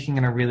just speaking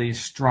in a really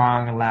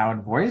strong,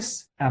 loud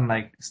voice and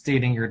like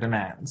stating your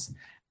demands.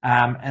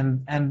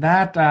 And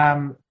that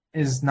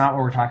is not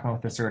what we're talking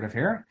about with assertive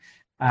here.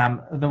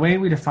 The way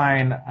we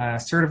define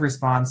assertive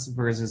response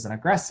versus an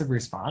aggressive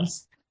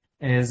response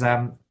is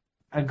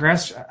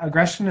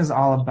aggression is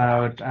all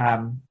about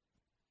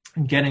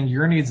getting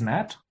your needs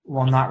met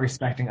while not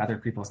respecting other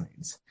people's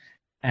needs.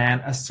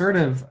 And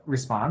assertive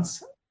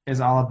response is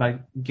all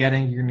about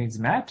getting your needs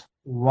met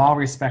while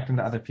respecting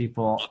that other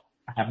people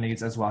have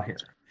needs as well here.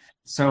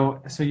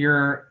 So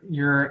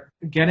you're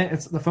getting,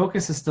 the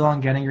focus is still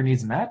on getting your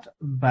needs met,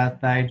 but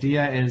the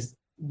idea is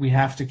we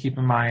have to keep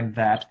in mind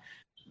that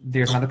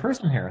there's another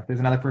person here. There's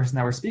another person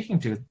that we're speaking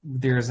to.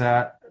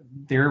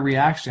 Their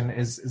reaction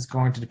is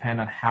going to depend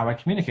on how I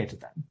communicate to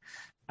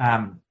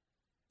them.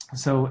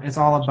 So it's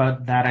all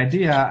about that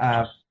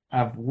idea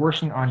of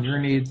working on your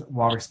needs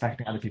while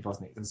respecting other people's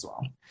needs as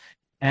well.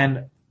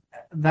 And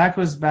that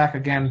goes back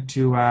again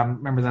to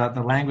remember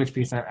the language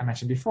piece I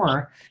mentioned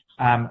before.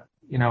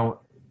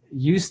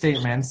 You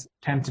statements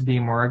tend to be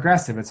more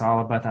aggressive. It's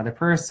all about the other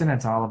person.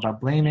 It's all about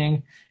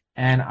blaming.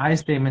 And I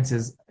statements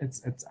it's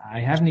I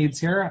have needs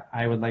here.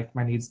 I would like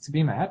my needs to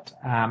be met.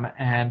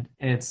 And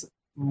it's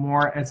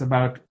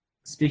about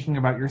speaking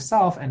about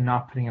yourself and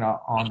not putting it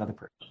all on the other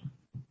person.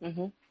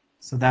 Mm-hmm.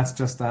 So that's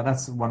just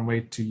that's one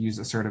way to use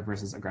assertive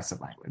versus aggressive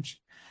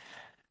language.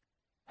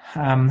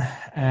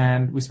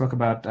 And we spoke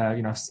about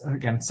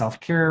again,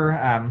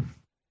 self-care.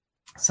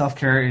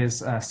 Self-care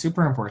is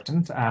super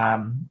important.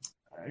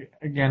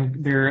 Again,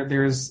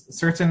 there's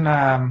certain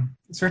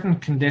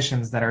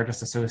conditions that are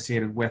just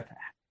associated with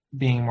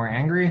being more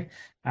angry.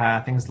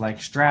 Things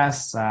like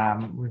stress.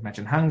 We've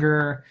mentioned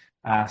hunger,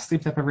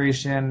 sleep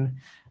deprivation,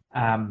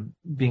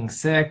 being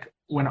sick.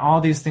 When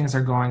all these things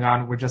are going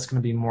on, we're just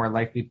going to be more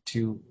likely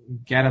to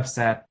get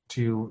upset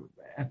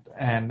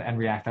and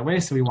react that way.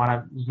 So we want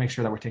to make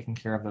sure that we're taking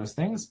care of those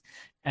things.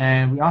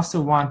 And we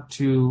also want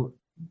to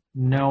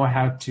know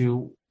how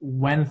to,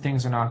 when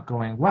things are not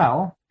going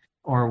well,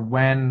 or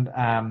when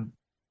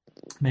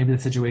maybe the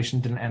situation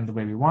didn't end the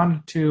way we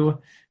wanted to,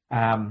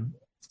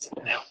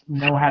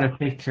 know how to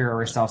take care of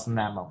ourselves in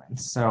that moment.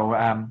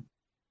 So,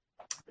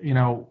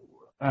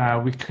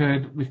 we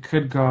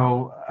could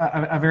go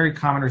a very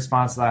common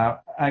response.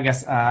 I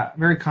guess a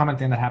very common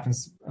thing that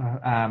happens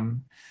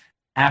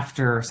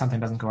after something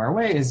doesn't go our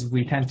way is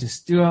we tend to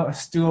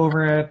stew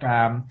over it,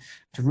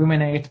 to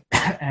ruminate,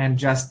 and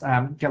just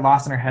get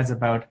lost in our heads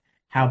about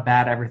how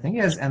bad everything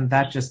is, and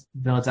that just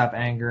builds up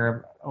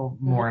anger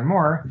more and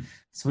more.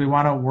 So we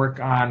want to work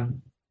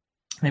on,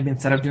 maybe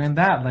instead of doing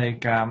that,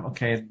 like,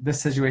 okay, this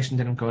situation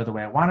didn't go the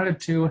way I wanted it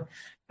to.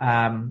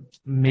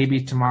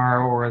 Maybe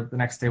tomorrow or the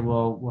next day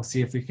we'll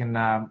see if we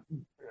can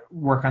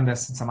work on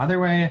this in some other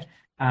way.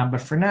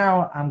 But for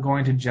now, I'm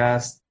going to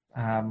just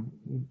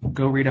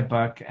go read a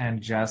book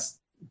and just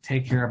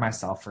take care of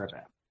myself for a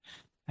bit.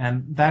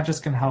 And that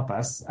just can help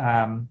us.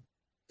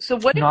 So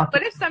what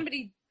if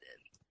somebody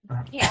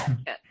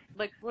can't?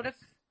 Like, what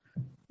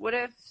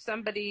if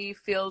somebody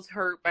feels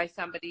hurt by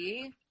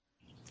somebody?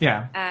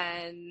 Yeah.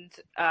 And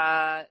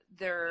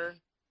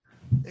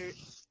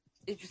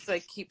it just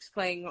like keeps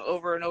playing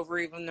over and over,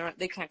 even though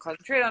they can't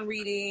concentrate on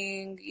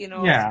reading,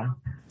 Yeah.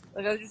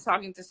 Like, I was just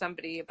talking to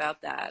somebody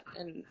about that,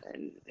 and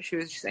she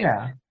was just saying,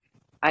 yeah.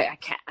 I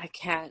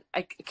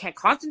can't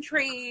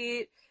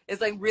concentrate.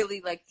 It's like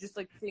really like just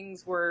like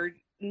things were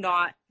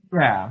not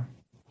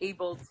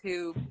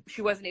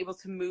she wasn't able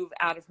to move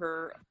out of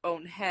her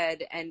own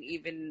head and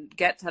even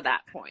get to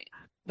that point.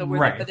 So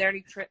were there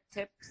any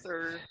tips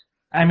or?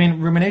 I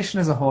mean, rumination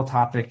is a whole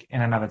topic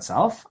in and of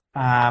itself.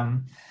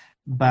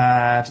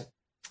 But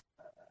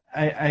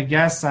I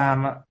guess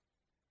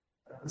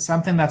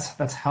something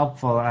that's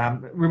helpful.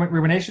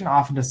 Rumination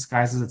often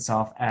disguises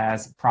itself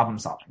as problem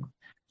solving.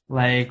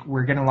 Like,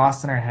 we're getting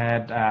lost in our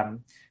head,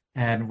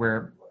 and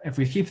if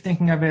we keep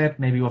thinking of it,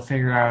 maybe we'll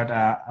figure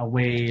out a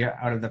way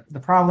out of the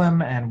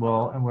problem, and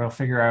we'll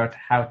figure out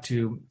how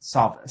to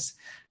solve this.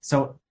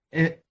 So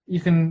you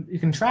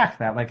can track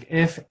that. Like,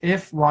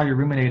 if while you're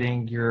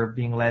ruminating, you're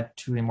being led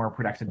to a more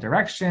productive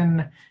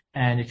direction,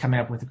 and you're coming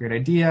up with great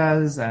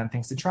ideas and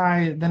things to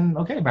try, then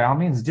okay, by all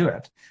means do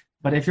it.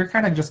 But if you're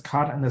kind of just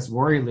caught in this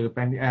worry loop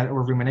and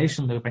or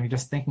rumination loop, and you're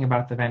just thinking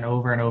about the event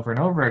over and over and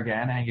over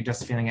again, and you're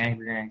just feeling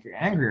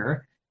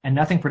angrier, and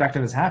nothing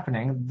productive is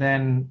happening,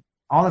 then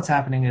all that's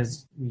happening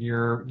is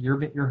you're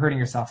hurting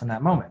yourself in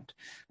that moment.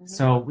 Mm-hmm.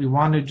 So we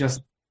want to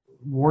just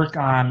work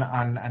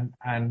on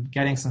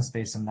getting some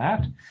space in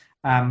that.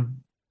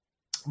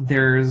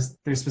 There's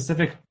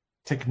specific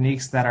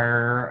techniques that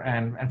are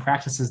and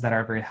practices that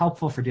are very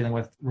helpful for dealing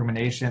with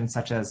rumination,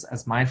 such as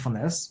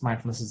mindfulness.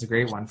 Mindfulness is a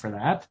great one for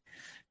that.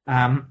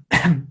 And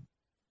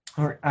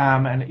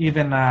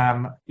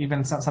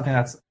even something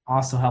that's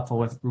also helpful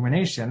with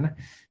rumination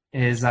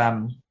is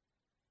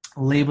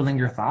labeling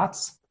your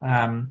thoughts.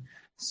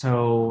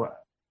 So,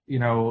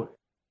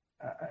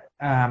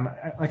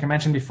 like I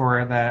mentioned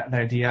before, the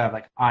idea of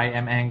like I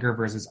am anger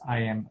versus I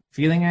am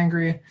feeling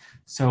angry.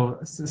 So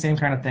it's the same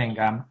kind of thing.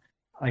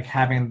 Like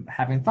having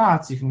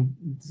thoughts, you can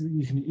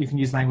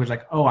use language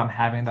like, oh, I'm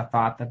having the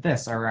thought that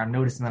this, or I'm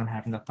noticing that I'm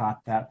having the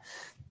thought that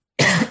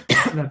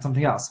that's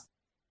something else.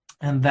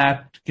 And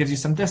that gives you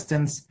some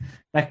distance.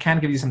 That can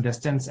give you some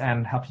distance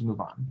and help you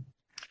move on.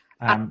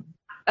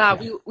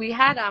 We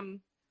had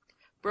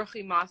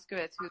Brooklyn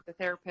Moskowitz, who's the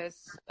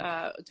therapist,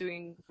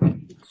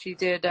 she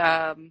did,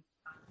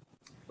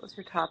 what's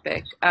her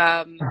topic?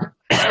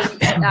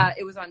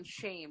 It was on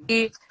shame.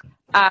 She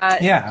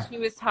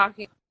was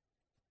talking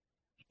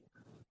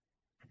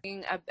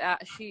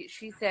about,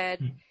 she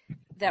said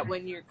that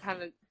when you're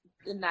kind of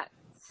in that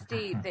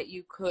state that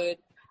you could,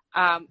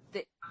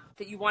 that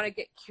you want to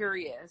get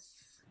curious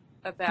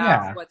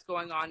about what's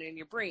going on in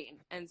your brain.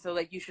 And so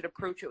like you should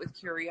approach it with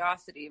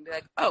curiosity and be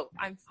like, oh,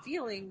 I'm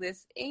feeling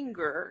this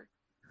anger.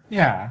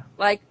 Yeah.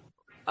 Like,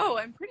 oh,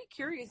 I'm pretty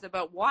curious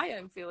about why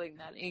I'm feeling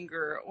that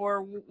anger,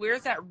 or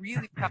where's that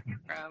really coming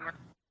from?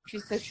 She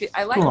said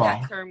I like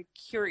that term,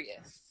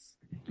 curious.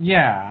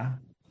 Yeah.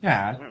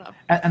 Yeah. I don't know.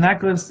 And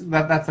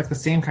that's like the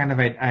same kind of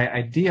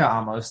idea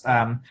almost,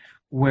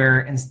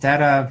 where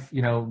instead of,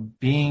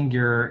 being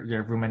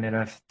your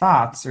ruminative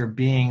thoughts or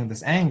being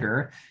this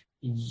anger,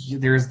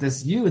 there's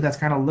this you that's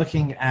kind of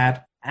looking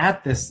at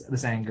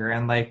this anger,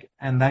 and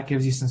that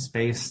gives you some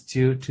space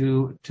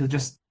to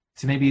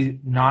maybe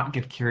not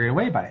get carried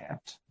away by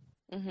it.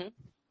 Mm-hmm.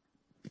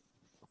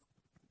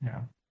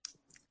 Yeah.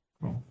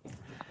 Cool.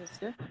 That's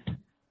good.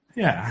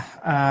 Yeah.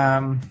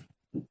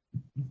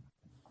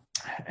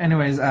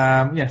 Anyways,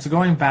 so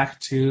going back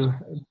to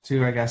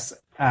I guess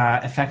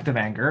effective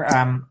anger.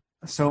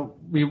 So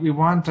we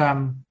want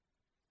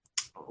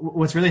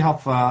what's really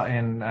helpful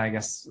in, I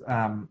guess,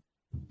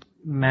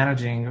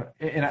 managing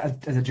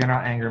as a general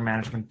anger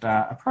management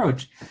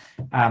approach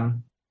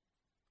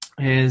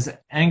is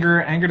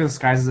anger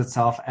disguises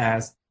itself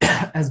as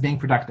being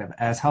productive,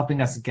 as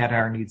helping us get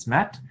our needs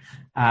met,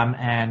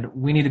 and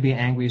we need to be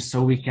angry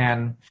so we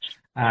can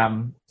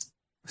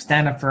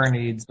stand up for our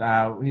needs.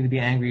 We need to be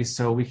angry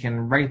so we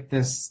can right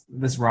this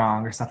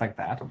wrong or stuff like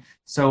that.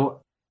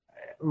 So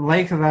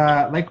like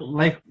what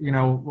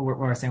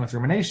we're saying with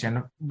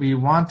rumination, we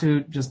want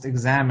to just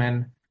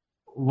examine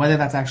whether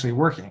that's actually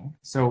working.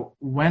 So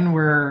when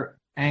we're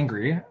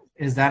angry,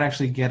 is that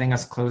actually getting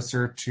us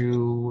closer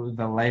to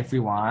the life we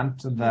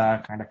want,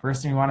 the kind of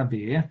person we want to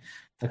be,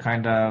 the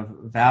kind of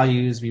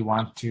values we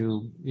want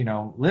to,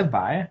 live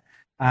by,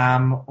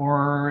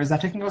 or is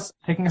that taking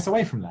us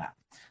away from that?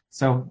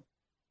 So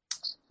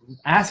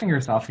asking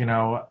yourself,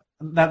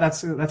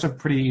 that's a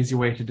pretty easy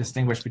way to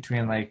distinguish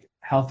between like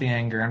healthy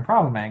anger and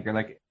problem anger.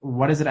 Like,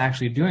 what is it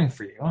actually doing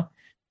for you?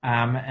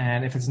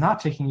 And if it's not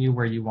taking you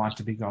where you want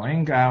to be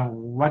going,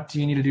 what do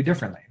you need to do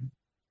differently?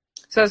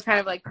 So it's kind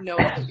of like know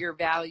what your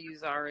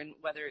values are and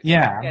whether it's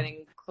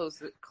getting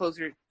closer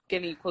to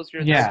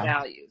those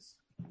values.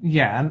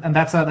 Yeah, and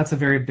that's a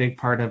very big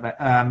part of it.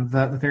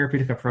 The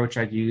therapeutic approach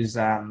I use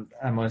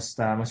most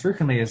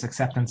frequently is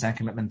acceptance and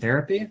commitment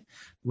therapy,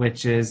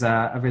 which is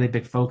a really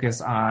big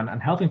focus on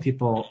helping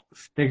people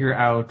figure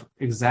out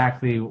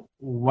exactly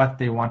what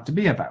they want to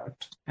be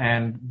about,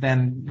 and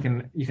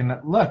then you can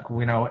look.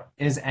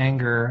 Is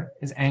anger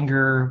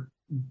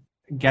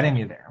getting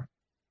me there,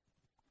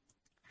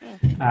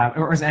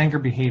 or is anger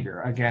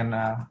behavior? Again,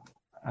 a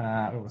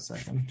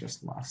second,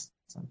 just lost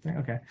something.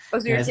 Okay. Oh,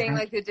 so you're saying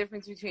like the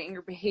difference between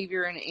anger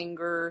behavior and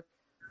anger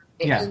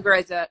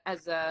as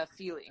a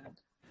feeling.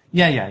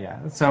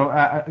 Yeah.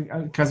 So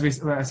because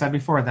I said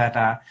before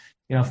that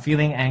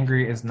feeling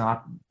angry is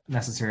not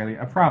necessarily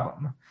a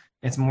problem.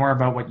 It's more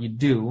about what you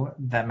do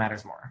that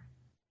matters more.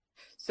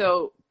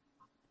 So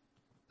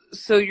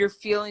your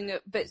feeling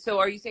of, but so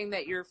are you saying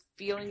that your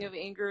feeling of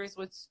anger is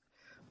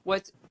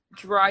what's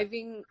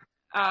driving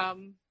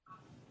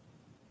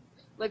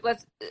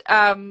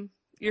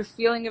your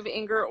feeling of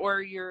anger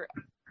or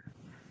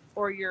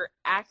your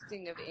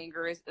acting of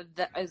anger, is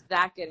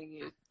that getting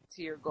you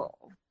to your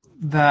goal?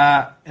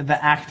 The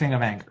acting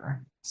of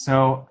anger.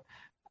 So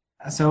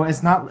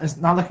it's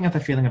not looking at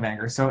the feeling of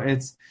anger. So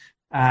it's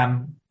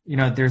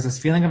there's this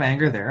feeling of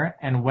anger there,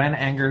 and when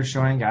anger is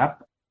showing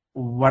up,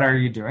 what are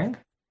you doing?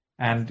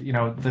 And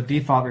the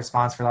default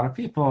response for a lot of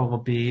people will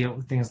be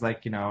things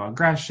like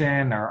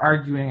aggression or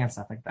arguing and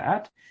stuff like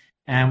that.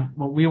 And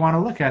what we want to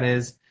look at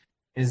is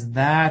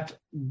that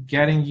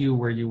getting you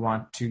where you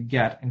want to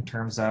get in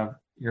terms of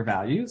your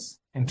values,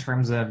 in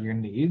terms of your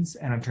needs,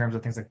 and in terms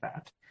of things like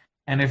that.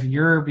 And if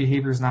your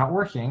behavior is not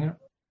working,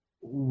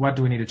 what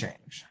do we need to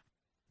change?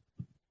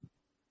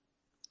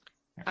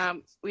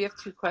 We have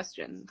 2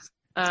 questions.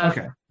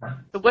 Okay.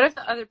 So what if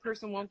the other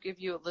person won't give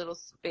you a little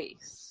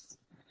space?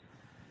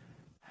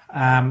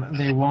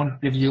 They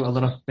won't give you a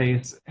little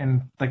space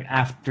in like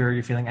after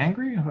you're feeling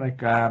angry?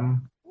 Like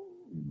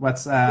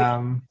what's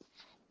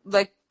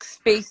like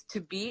space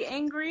to be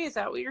angry? Is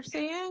that what you're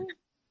saying?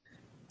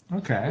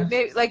 Okay.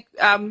 Maybe, like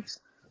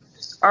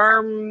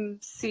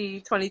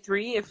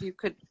RMC23, if you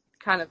could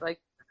kind of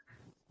like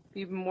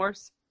be more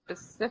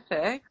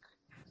specific.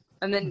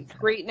 And then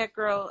Great Neck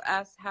Girl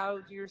asks, how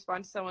do you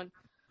respond to someone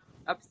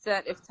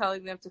upset if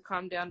telling them to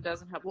calm down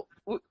doesn't help?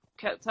 Well,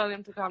 telling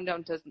them to calm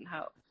down doesn't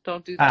help.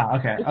 Don't do that.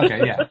 Okay,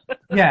 yeah.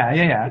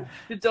 Yeah.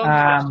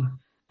 Don't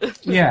do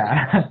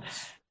that.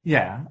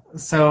 Yeah.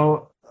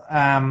 So,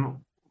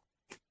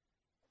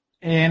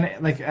 in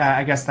like,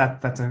 I guess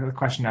that's a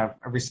question of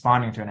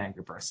responding to an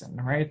angry person,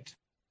 right?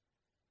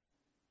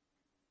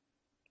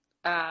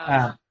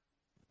 Because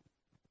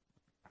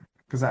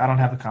I don't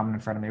have the comment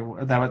in front of me.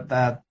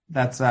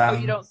 That's oh,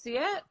 you don't see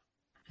it?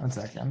 1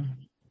 second.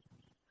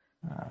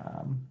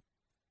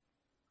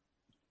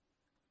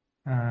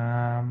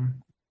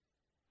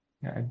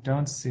 Yeah, I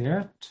don't see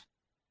it.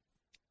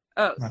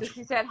 Oh, so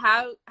she said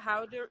how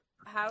to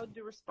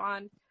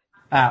respond.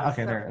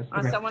 Okay, there it is.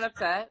 On someone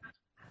upset,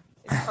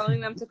 if telling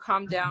them to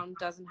calm down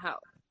doesn't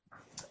help.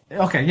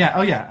 Okay, yeah.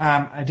 Oh,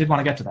 yeah. I did want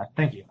to get to that.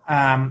 Thank you.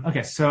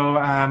 Okay,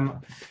 so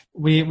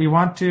we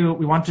want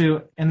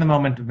to in the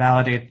moment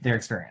validate their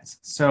experience.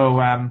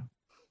 So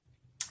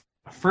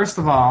first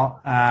of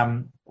all,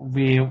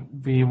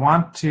 we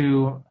want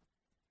to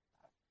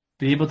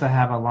be able to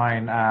have a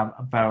line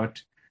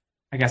about,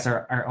 I guess,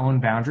 our own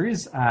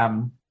boundaries.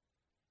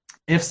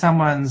 If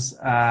someone's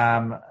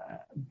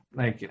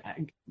like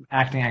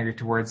acting angry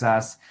towards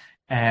us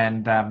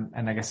and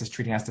I guess is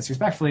treating us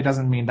disrespectfully,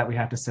 doesn't mean that we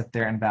have to sit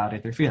there and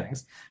validate their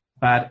feelings.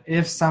 But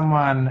if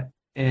someone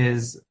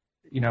is,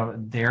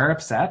 they're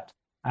upset,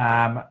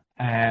 and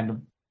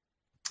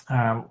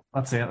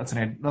let's say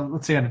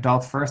an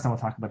adult first, and we'll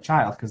talk about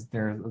child because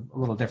there's a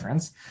little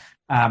difference.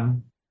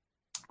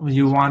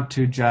 You want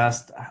to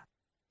just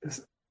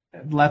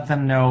let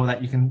them know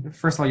that you can.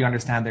 First of all, you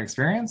understand their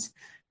experience,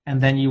 and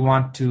then you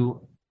want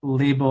to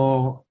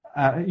label.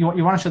 You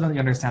want to show them that you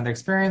understand their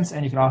experience,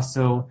 and you can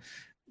also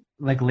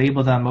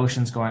label the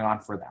emotions going on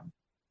for them.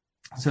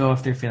 So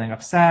if they're feeling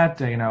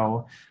upset,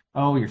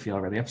 oh, you feel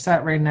really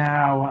upset right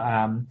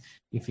now.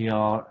 You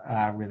feel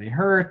really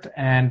hurt,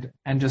 and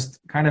just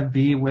kind of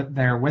be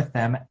there with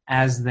them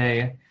as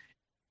they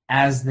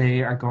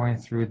are going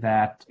through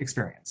that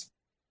experience.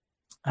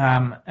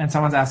 And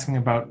someone's asking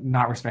about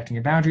not respecting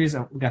your boundaries.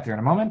 We'll get there in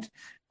a moment.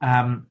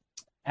 And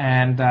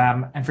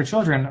for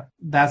children,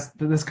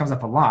 this comes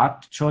up a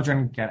lot.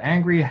 Children get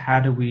angry. How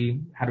do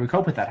we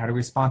cope with that? How do we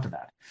respond to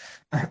that?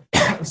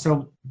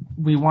 So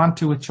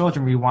with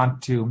children, we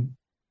want to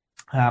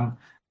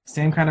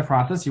same kind of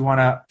process. You want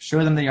to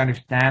show them that you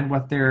understand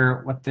what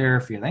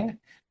they're feeling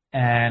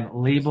and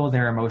label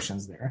their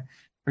emotions there.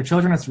 For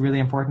children, it's really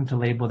important to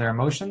label their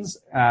emotions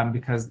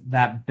because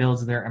that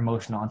builds their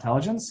emotional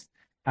intelligence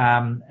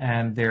and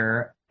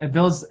it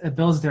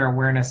builds their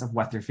awareness of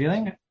what they're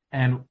feeling.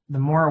 And the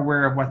more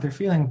aware of what they're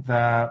feeling,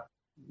 the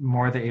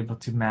more they're able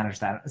to manage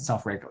that,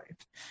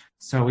 self-regulate.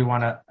 So we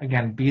want to,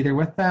 again, be there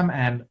with them.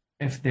 And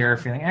if they're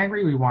feeling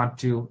angry, we want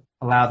to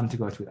allow them to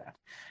go through that.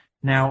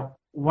 Now,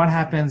 what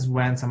happens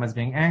when someone's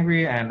being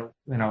angry and,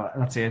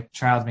 let's say a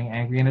child's being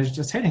angry and is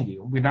just hitting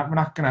you? We're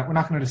not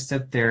gonna just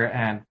sit there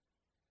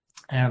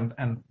and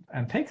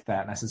take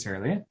that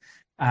necessarily.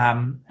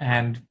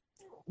 And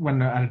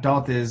when an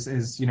adult is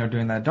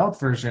doing the adult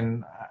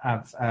version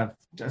of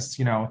just,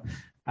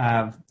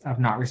 of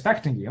not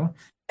respecting you,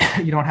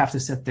 you don't have to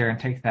sit there and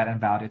take that and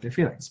validate their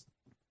feelings.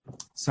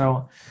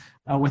 So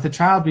with a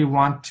child, we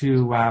want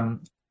to,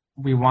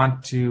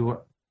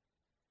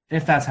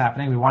 if that's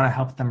happening, we want to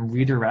help them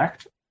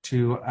redirect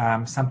to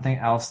something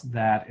else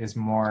that is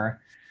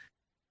more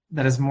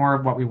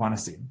what we want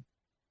to see.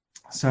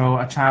 So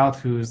a child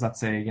who's, let's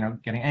say,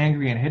 getting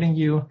angry and hitting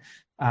you,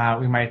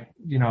 we might,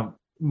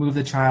 move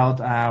the child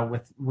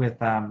with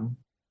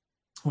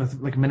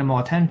minimal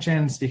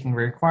attention, speaking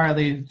very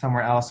quietly,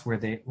 somewhere else where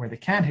they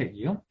can't hit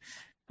you.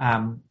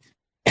 And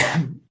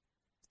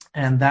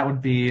that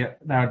would be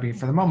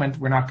for the moment.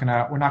 We're not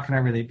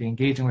gonna really be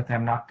engaging with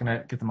them, not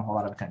gonna give them a whole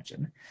lot of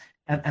attention.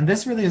 And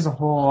this really is a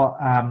whole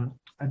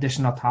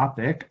additional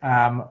topic,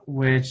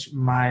 which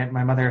my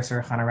mother,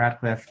 Sarah Chana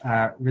Radcliffe,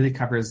 really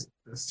covers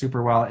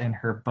super well in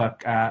her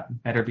book,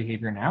 Better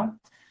Behavior Now,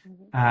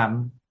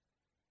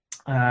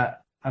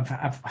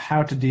 of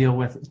how to deal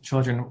with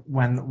children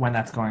when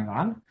that's going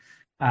on,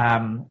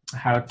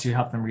 how to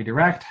help them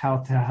redirect, how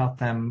to help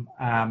them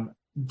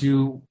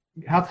do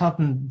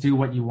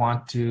what you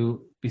want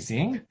to be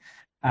seeing,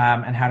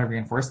 and how to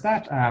reinforce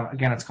that.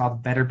 Again, it's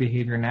called Better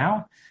Behavior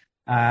Now.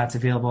 It's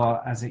available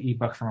as an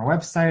ebook from our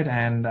website,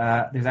 and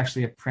there's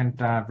actually a print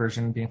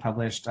version being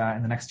published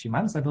in the next few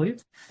months, I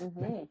believe.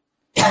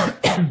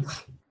 Mm-hmm.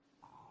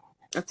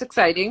 That's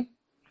exciting.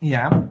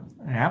 Yeah,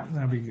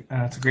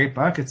 it's a great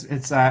book.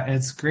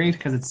 It's great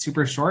because it's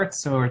super short,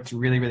 so it's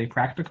really, really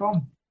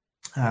practical.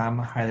 I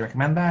highly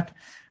recommend that.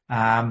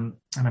 And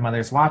my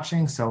mother's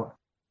watching, so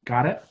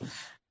got it.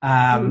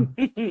 And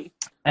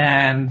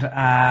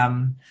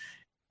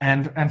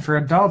for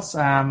adults,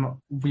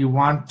 we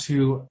want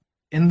to,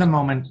 in the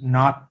moment,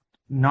 not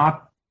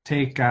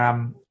take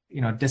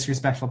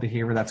disrespectful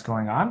behavior that's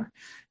going on,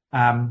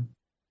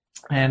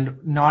 and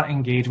not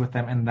engage with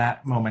them in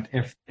that moment.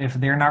 If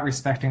they're not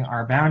respecting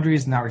our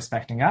boundaries, not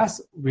respecting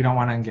us, we don't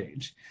want to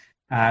engage.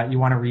 You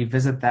want to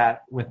revisit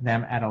that with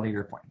them at a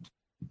later point.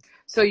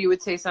 So you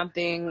would say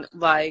something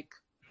like,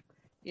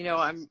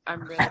 I'm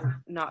really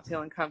not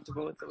feeling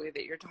comfortable with the way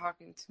that you're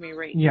talking to me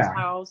right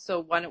now. So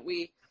why don't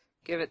we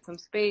give it some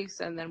space,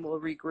 and then we'll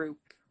regroup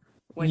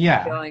when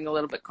you're feeling a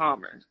little bit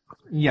calmer.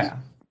 Yeah,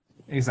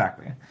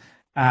 exactly.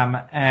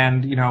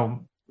 And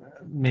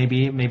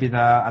maybe the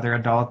other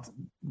adult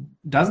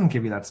doesn't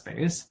give you that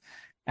space,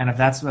 and if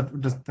that's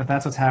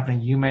what's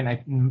happening, you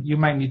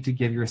might need to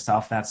give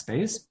yourself that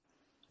space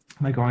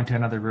by going to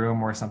another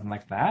room or something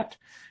like that.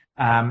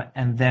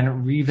 And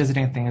then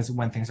revisiting things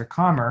when things are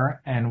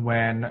calmer and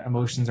when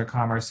emotions are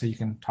calmer, so you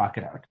can talk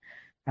it out.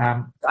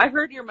 I've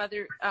heard your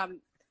mother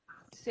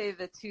say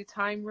the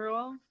 2-time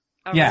rule.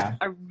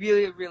 I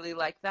really, really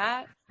like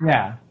that.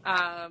 Yeah.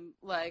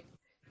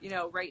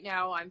 Right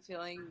now I'm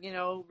feeling,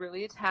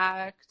 really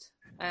attacked,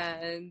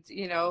 and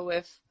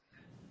if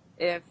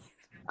the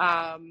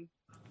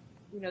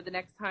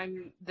next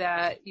time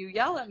that you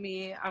yell at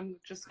me, I'm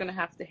just gonna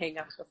have to hang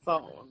up the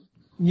phone.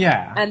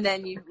 Yeah. And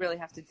then you really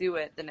have to do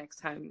it the next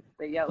time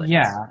they yell at you.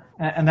 Yeah,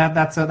 and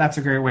that's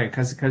a great way,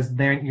 because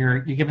then you're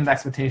given the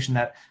expectation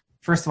that,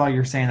 first of all,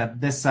 you're saying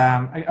that this.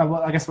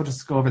 I guess we'll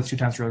just go over the 2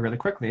 times rule really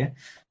quickly.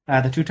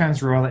 The 2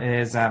 times rule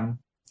is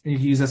you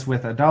can use this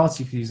with adults,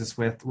 you can use this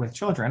with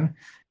children,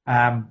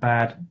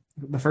 but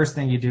the first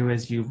thing you do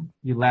is you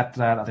let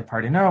that other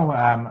party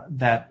know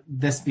that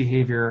this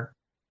behavior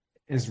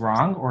is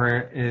wrong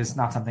or is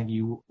not something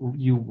you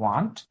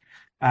want.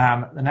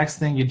 The next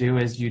thing you do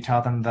is you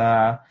tell them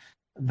the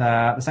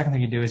second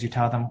thing you do is you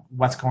tell them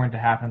what's going to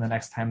happen the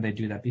next time they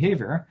do that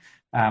behavior.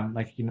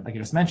 Like you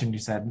just mentioned, you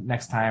said,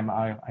 next time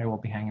I will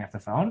be hanging up the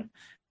phone.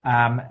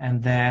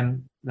 And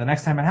then the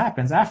next time it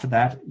happens after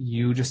that,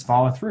 you just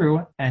follow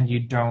through and you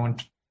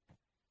don't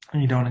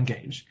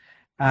engage.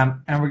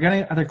 And we're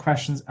getting other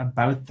questions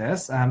about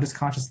this. I'm just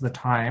conscious of the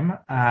time.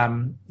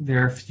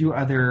 There are a few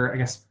other,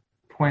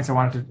 points I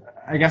wanted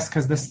to,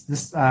 because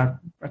this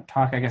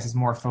talk, is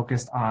more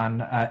focused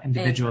on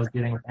individuals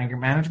dealing with anger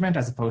management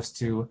as opposed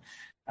to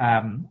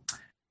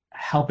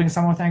helping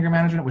someone with anger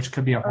management, which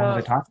could be a whole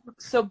other topic.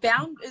 So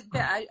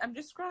I'm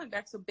just scrolling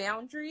back. So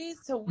boundaries.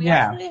 So we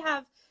actually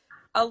have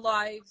a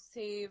live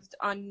saved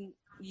on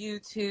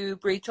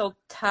YouTube. Rachel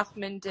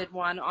Tuffman did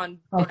one on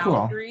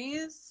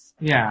boundaries.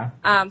 Cool. Yeah.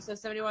 So if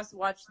somebody wants to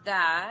watch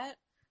that,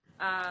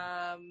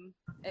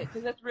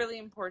 because that's really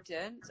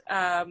important.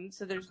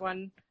 So there's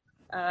one.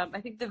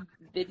 I think the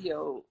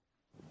video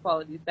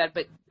quality is bad,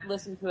 but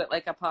listen to it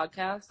like a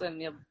podcast,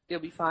 and you'll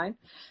be fine.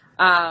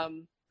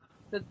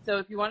 So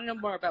if you want to know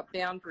more about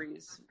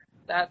boundaries,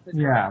 that's a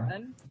good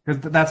one.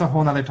 Because that's a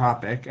whole other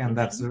topic, and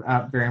that's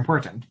very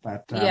important.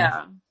 But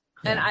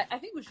and I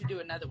think we should do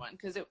another one,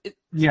 because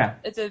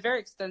it's a very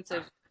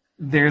extensive.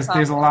 There's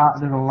a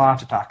lot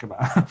to talk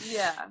about.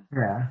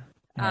 Yeah.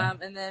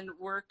 And then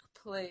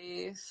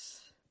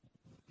workplace.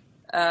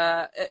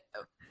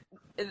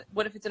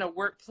 What if it's in a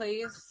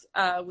workplace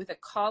with a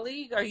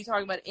colleague? Are you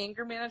talking about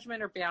anger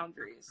management or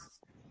boundaries?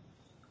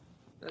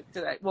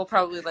 We'll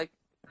probably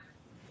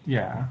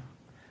Yeah.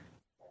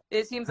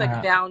 It seems like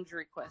a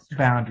boundary question.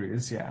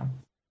 Boundaries, yeah.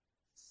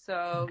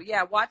 So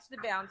watch the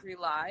boundary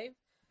live,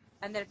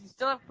 and then if you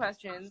still have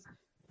questions,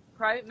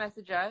 private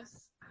message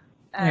us,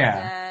 and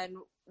then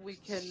we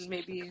can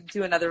maybe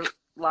do another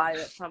live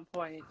at some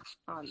point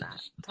on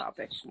that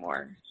topic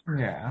more.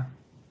 Yeah.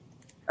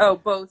 Oh,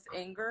 both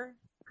anger.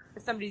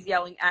 If somebody's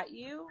yelling at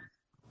you,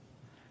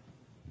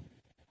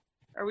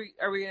 are we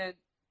gonna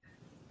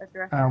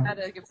address that?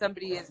 Like, if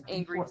somebody is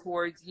angry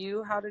towards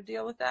you, how to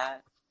deal with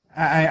that?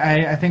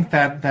 I think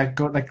that's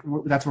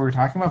what we're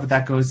talking about, but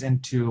that goes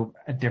into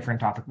a different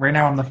topic. Right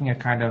now, I'm looking at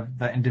kind of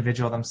the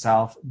individual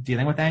themselves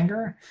dealing with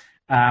anger,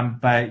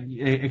 but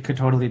it could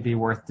totally be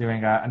worth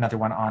doing another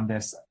one on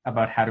this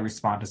about how to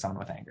respond to someone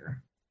with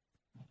anger.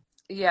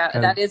 Yeah,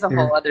 that is a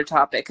whole other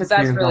topip, because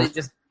that's really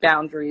just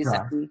boundaries.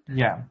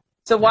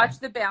 So watch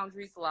the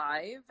boundaries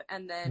live,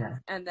 and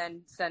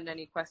then send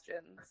any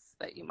questions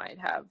that you might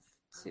have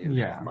to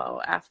Mo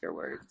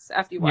afterwards,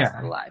 after you watch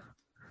the live.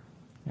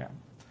 Yeah.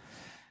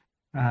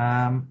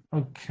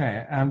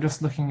 Okay. I'm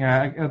just looking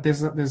at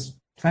there's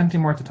plenty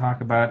more to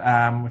talk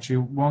about, which we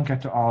won't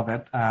get to all of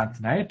it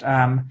tonight.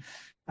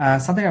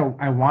 Something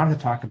I wanted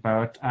to talk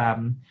about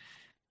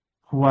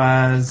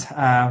was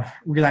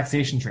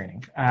relaxation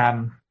training.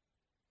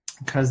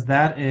 because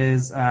that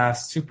is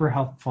super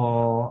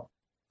helpful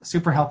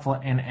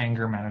in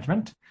anger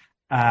management.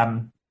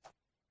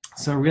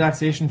 So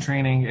relaxation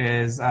training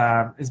is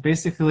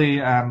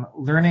basically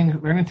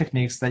learning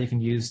techniques that you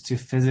can use to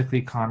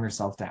physically calm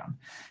yourself down.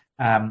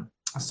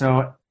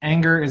 So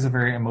anger is a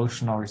very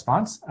emotional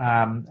response.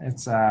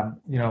 It's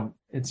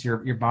it's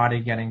your body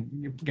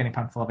getting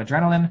pumped full of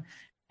adrenaline,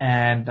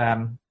 and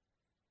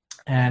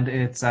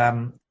it's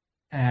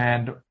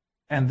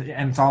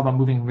it's all about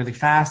moving really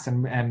fast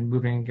and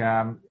moving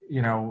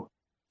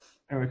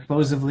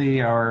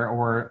explosively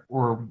or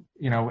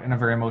in a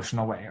very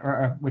emotional way,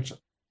 or which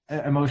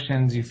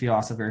emotions you feel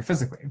also very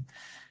physically.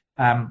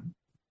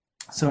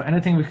 So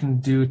anything we can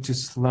do to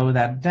slow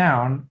that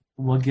down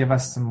will give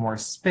us some more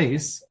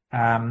space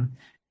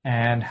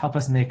and help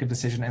us make a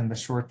decision in the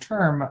short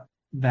term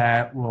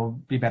that will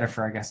be better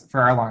for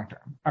our long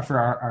term, or for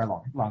our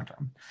long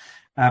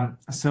term.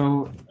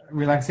 So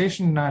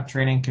relaxation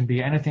training can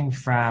be anything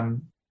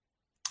from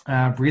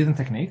breathing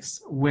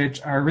techniques,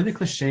 which are really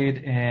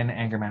cliched in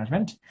anger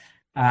management.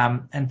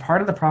 And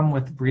part of the problem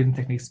with breathing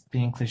techniques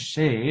being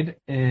cliched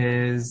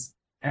is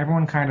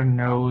everyone kind of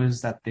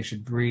knows that they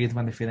should breathe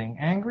when they're feeling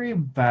angry,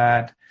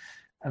 but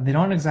they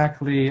don't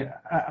exactly,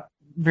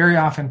 very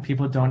often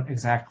people don't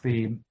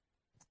exactly,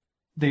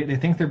 they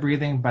think they're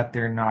breathing, but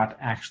they're not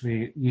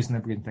actually using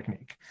the breathing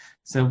technique.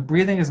 So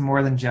breathing is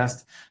more than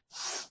just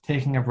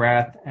taking a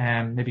breath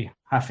and maybe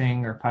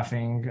huffing or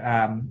puffing,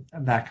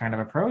 that kind of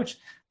approach.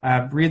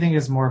 Breathing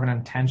is more of an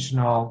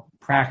intentional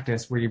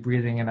practice where you're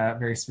breathing in a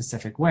very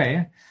specific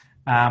way.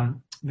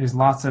 There's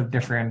lots of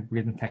different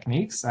breathing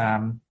techniques.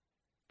 One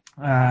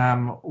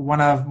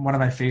of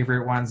my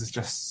favorite ones is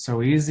just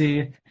so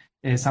easy,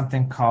 is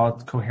something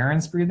called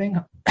coherence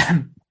breathing.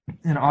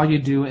 And all you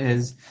do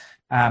is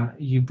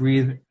you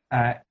breathe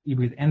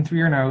in through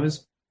your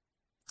nose,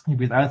 you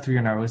breathe out through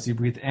your nose. You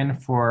breathe in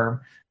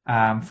for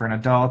an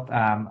adult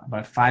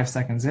about 5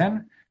 seconds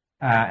in,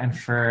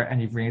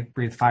 and you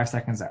breathe 5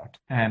 seconds out,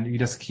 and you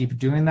just keep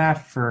doing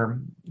that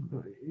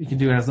you can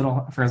do it as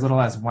little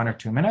as 1 or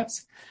 2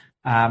 minutes,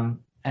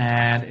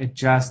 and it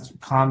just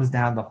calms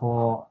down the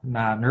whole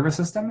nervous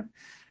system.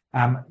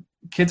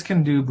 Kids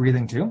can do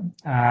breathing too.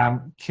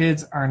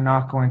 Kids are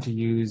not going to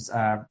use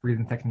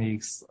breathing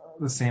techniques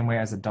the same way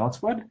as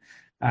adults would,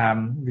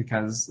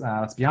 because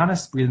let's be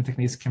honest, breathing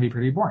techniques can be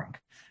pretty boring.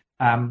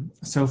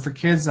 So for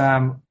kids,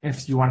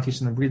 if you want to teach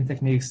them the breathing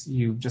techniques,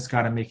 you just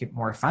got to make it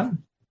more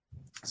fun.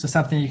 So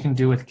something you can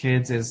do with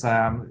kids is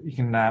you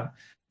can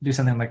do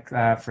something like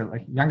for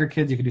like younger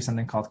kids, you can do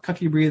something called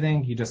cookie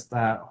breathing. You just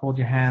hold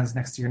your hands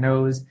next to your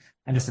nose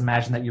and just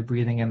imagine that you're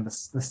breathing in the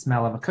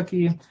smell of a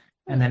cookie,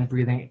 and then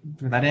breathing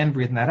that in,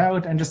 breathing that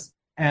out,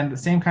 and the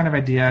same kind of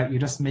idea. You're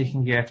just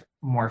making it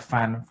more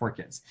fun for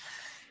kids.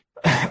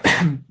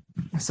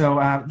 So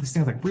there's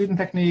things like breathing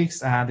techniques.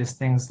 There's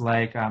things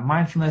like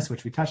mindfulness,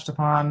 which we touched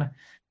upon.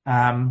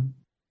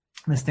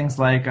 There's things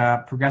like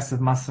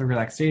progressive muscle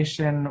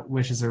relaxation,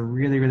 which is a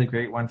really, really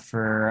great one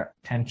for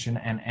tension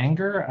and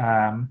anger.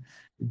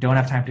 Don't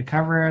have time to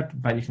cover it,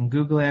 but you can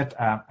Google it.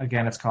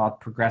 Again, it's called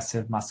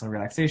progressive muscle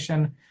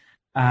relaxation.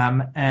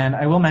 And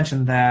I will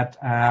mention that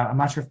I'm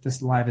not sure if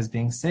this live is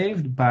being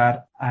saved,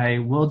 but I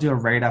will do a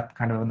write-up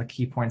kind of on the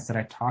key points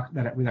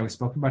that we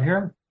spoke about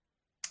here,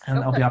 and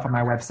it'll be up on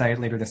my website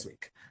later this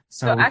week.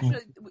 So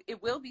actually,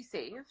 it will be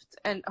saved,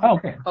 and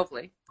okay.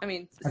 Hopefully, I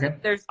mean, okay.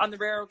 There's on the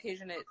rare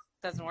occasion it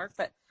doesn't work,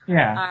 but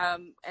yeah.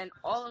 And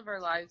all of our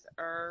lives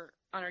are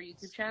on our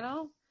YouTube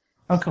channel.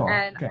 Oh, cool.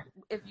 And okay.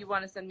 If you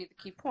want to send me the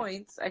key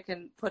points, I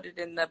can put it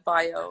in the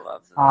bio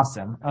of the...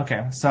 Awesome.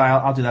 Okay, so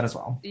I'll do that as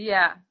well.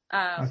 Yeah.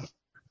 Okay.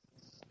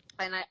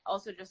 And I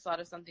also just thought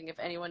of something. If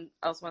anyone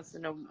else wants to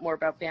know more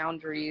about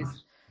boundaries,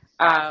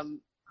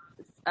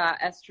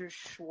 Esther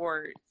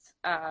Schwartz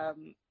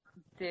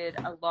did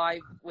a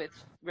live with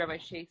Rabbi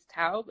Chase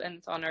Taub, and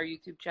it's on our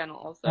YouTube channel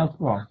also. Oh,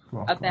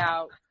 cool.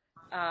 About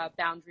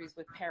boundaries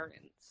with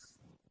parents.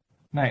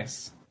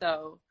 Nice.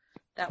 So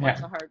that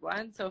one's a hard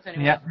one. So if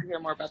anyone wants to hear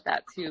more about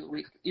that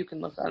too, you can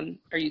look on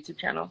our YouTube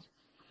channel.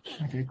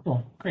 Okay,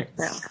 cool. Great.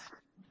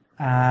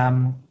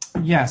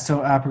 Yeah.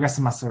 So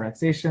progressive muscle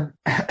relaxation,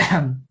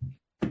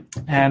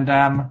 and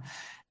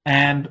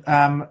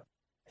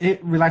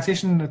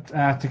relaxation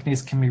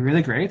techniques can be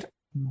really great,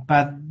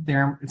 but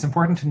it's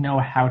important to know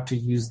how to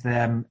use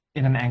them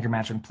in an anger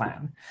management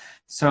plan.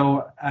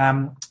 So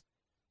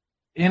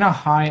in a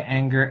high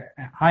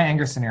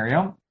anger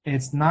scenario,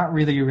 it's not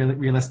really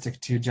realistic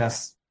to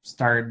just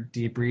start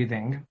deep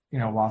breathing.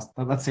 Whilst,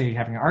 let's say you're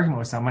having an argument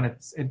with someone,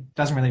 it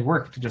doesn't really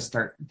work to just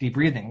start deep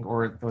breathing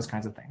or those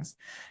kinds of things.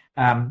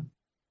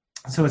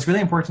 So it's really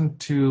important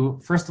to,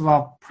 first of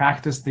all,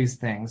 practice these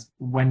things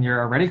when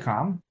you're already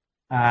calm.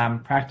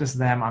 Practice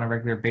them on a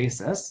regular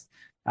basis.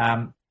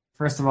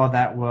 First of all,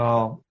 that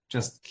will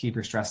just keep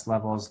your stress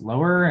levels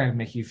lower and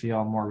make you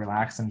feel more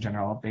relaxed on a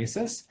general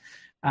basis.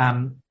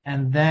 And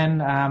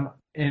then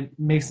it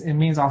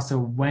means also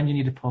when you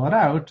need to pull it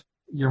out,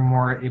 you're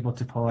more able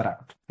to pull it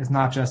out. It's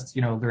not just,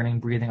 learning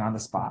breathing on the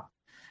spot.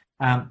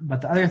 But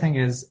the other thing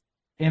is,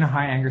 in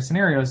high anger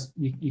scenarios,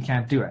 you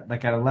can't do it.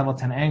 Like at a level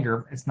 10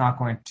 anger, it's not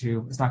going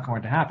to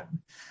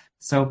happen.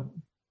 So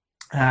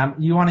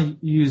you want to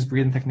use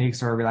breathing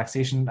techniques or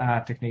relaxation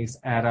techniques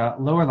at a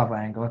lower level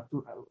anger,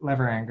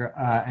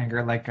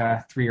 like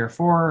a 3 or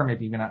 4, or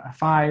maybe even a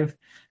 5,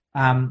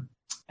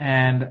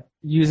 and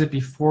use it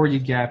before you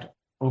get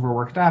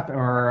overworked up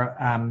or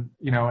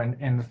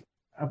in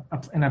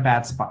a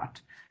bad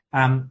spot.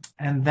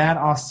 And that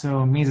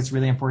also means it's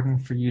really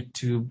important for you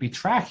to be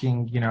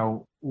tracking,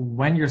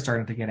 when you're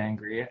starting to get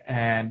angry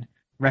and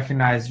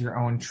recognize your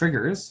own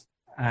triggers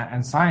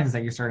and signs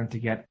that you're starting to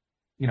get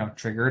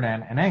triggered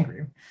and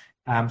angry.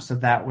 So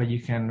that way you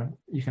can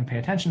pay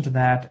attention to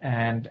that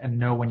and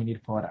know when you need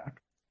to pull it out.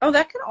 Oh,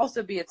 that can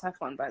also be a tough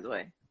one, by the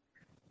way.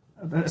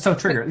 So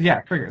triggers,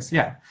 yeah. Because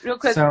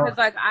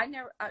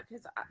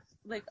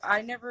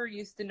I never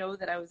used to know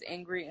that I was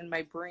angry in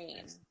my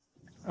brain.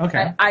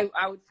 Okay. I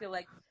would feel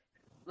like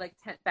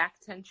back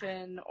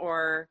tension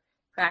or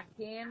back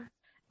pain,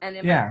 and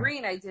in my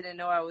brain I didn't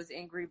know I was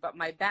angry, but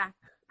my back.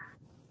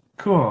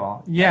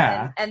 Cool.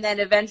 Yeah. And then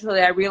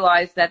eventually I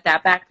realized that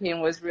back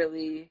pain was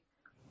really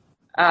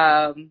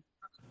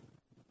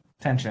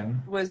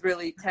tension. Was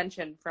really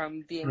tension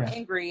from being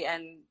angry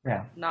and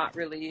not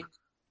really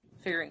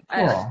figuring.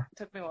 Cool. It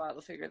took me a while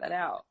to figure that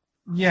out.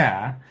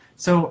 Yeah.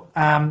 So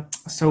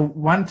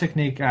one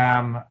technique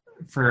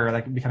for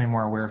like becoming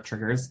more aware of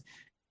triggers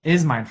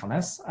is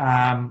mindfulness.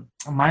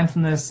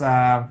 Mindfulness,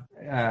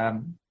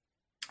 again,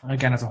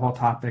 is a whole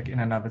topic in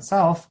and of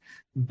itself.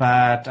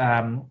 But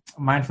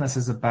mindfulness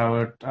is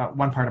about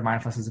one part of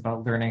mindfulness is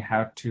about learning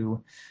how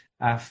to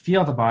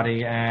feel the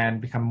body and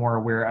become more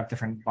aware of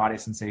different body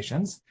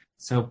sensations.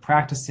 So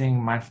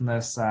practicing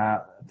mindfulness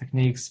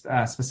techniques,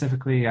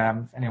 specifically,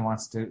 if anyone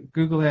wants to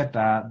Google it,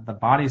 the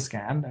body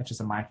scan, which is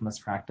a mindfulness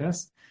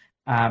practice,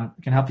 can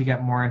help you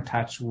get more in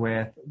touch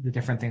with the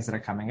different things that are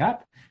coming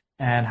up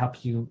and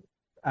help you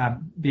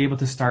be able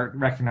to start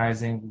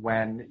recognizing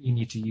when you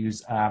need to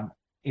use a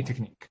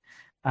technique.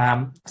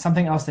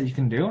 Something else that you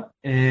can do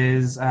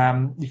is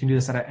you can do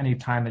this at any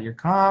time that you're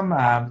calm,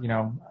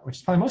 which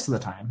is probably most of the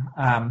time,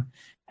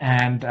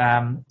 and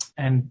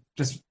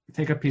just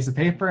take a piece of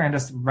paper and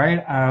just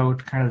write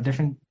out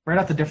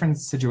the different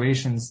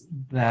situations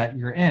that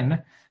you're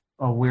in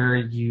where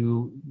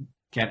you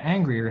get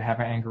angry or have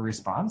an angry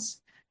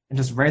response, and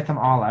just write them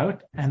all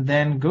out, and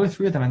then go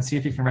through them and see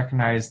if you can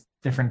recognize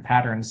different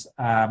patterns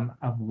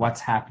of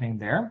what's happening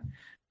there.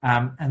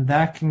 And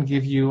that can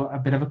give you a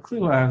bit of a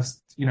clue of,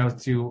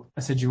 to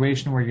a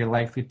situation where you're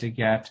likely to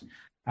get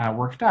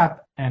worked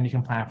up, and you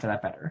can plan for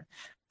that better.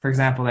 For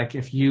example, like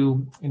if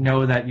you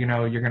know that, you're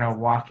going to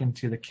walk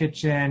into the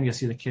kitchen, you'll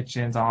see the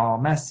kitchen's all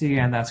messy,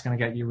 and that's going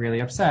to get you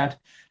really upset,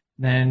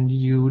 then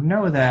you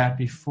know that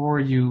before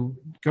you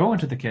go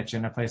into the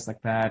kitchen, a place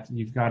like that,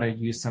 you've got to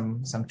use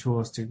some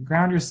tools to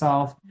ground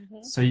yourself,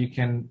 so you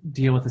can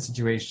deal with the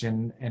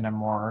situation in a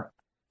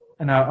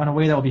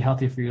way that will be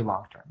healthy for you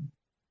long term.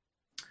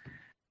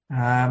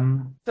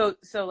 So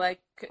like,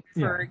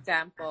 for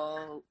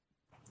example,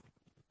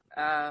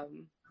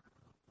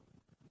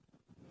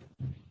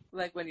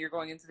 like when you're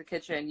going into the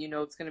kitchen,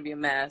 it's going to be a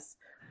mess,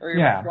 or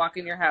you're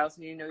walking your house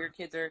and your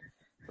kids are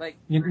like,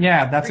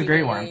 that's a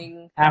great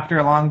one. After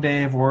a long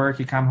day of work,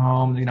 you come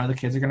home, the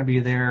kids are going to be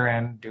there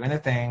and doing their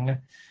thing.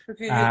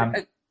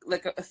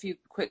 Like a few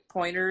quick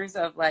pointers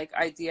of like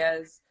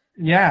ideas.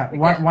 Yeah,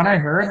 one I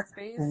heard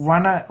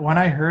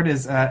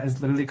is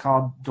literally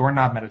called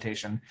doorknob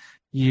meditation.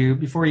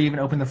 Before you even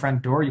open the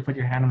front door, you put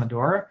your hand on the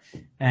door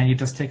and you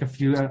just take a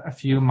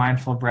few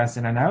mindful breaths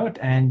in and out,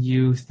 and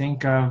you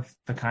think of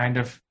the kind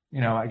of,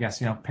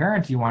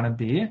 parent you want to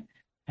be.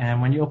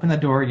 And when you open the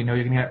door, you're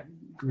going to get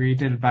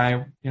greeted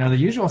by, the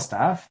usual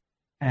stuff,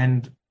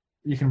 and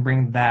you can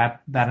bring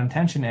that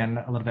intention in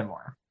a little bit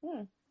more.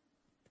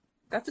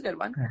 That's a good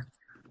one.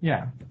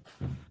 Yeah.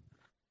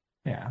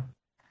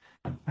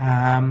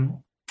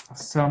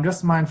 So I'm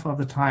just mindful of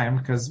the time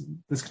because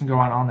this can go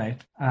on all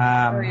night.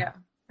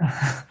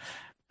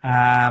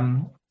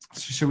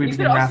 Should we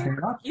begin wrapping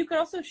it up? You could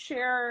also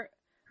share,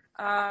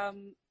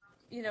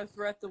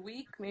 throughout the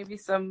week, maybe a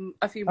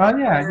few more. Oh,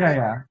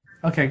 yeah.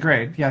 Okay,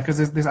 great. Yeah,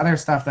 because there's other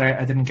stuff that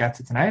I didn't get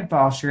to tonight, but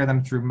I'll share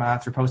them through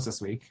post this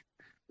week.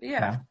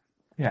 Yeah.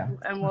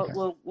 And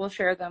we'll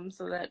share them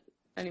so that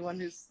anyone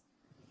who's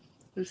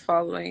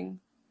following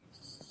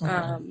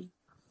can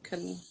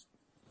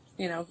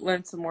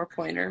learn some more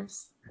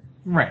pointers.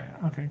 Right.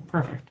 Okay.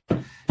 Perfect.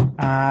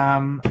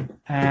 And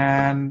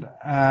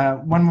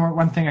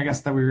one thing I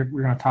guess that we were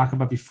going to talk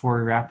about before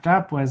we wrapped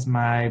up was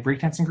my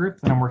breakdancing group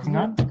that I'm working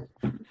on.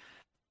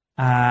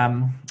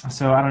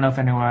 So I don't know if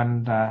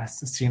anyone has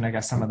seen, I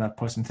guess, some of the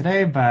posting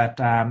today, but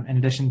in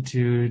addition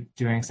to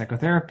doing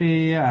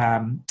psychotherapy,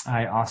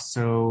 I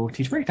also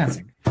teach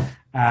breakdancing.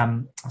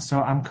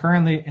 So I'm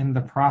currently in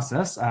the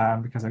process,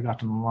 because I've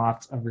gotten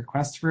lots of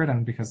requests for it,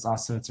 and because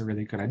also it's a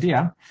really good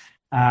idea,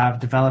 of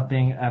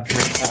developing a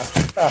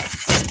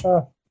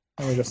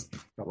I just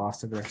got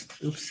lost in the wrist.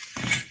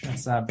 Oops,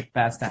 that's a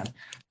bad stand.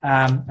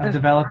 Of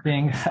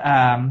developing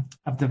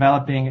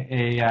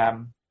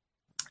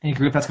a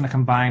group that's going to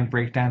combine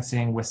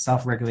breakdancing with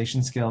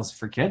self-regulation skills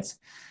for kids,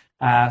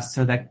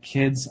 so that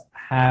kids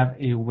have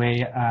a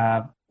way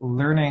of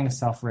learning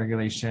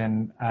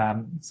self-regulation,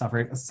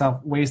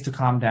 ways to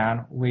calm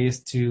down,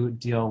 ways to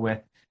deal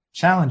with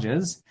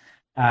challenges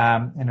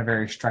in a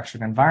very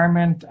structured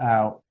environment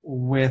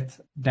with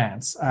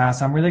dance. So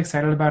I'm really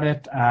excited about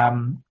it.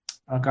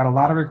 I've got a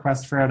lot of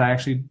requests for it. I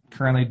actually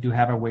currently do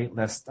have a wait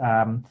list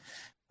for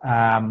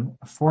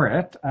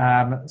it.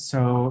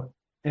 So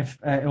if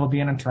it will be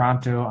in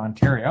Toronto,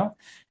 Ontario.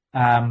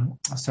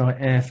 So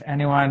if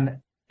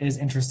anyone is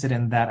interested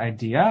in that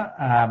idea,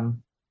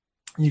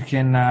 you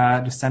can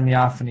just send me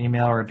off an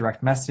email or a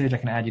direct message. I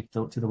can add you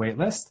to the wait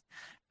list.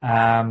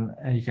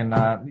 And you can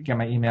get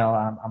my email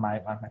on my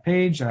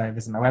page.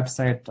 Visit my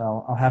website.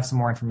 I'll have some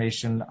more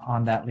information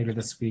on that later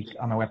this week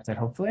on my website,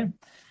 hopefully.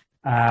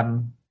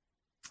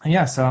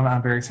 Yeah, so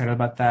I'm very excited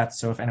about that.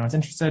 So if anyone's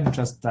interested,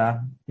 just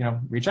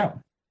reach out.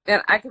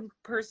 And I can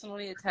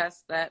personally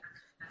attest that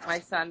my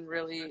son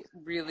really,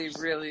 really,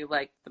 really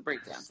liked the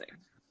breakdancing.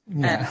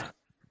 Yeah.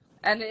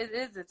 And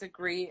it's a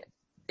great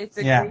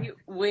great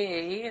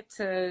way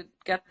to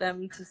get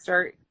them to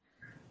start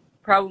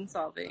problem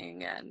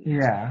solving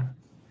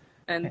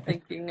and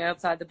thinking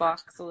outside the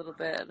box a little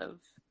bit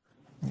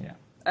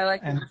I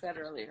like what you said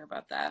earlier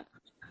about that.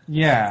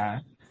 Yeah.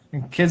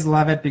 And kids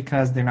love it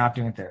because they're not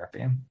doing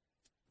therapy.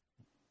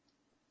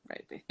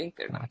 Right. They think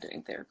they're not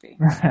doing therapy.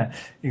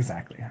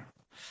 Exactly.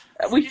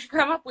 We should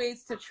come up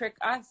ways to trick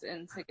us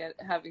into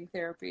having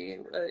therapy.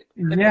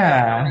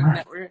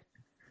 Yeah.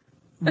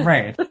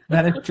 Right.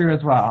 That is true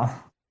as well.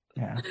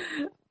 Yeah.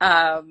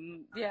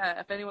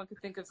 If anyone could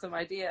think of some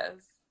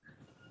ideas.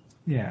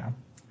 Yeah.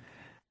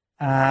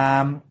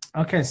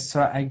 Okay,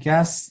 so I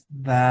guess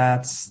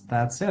that's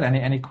it.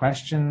 Any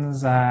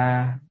questions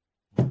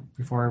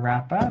before we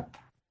wrap up?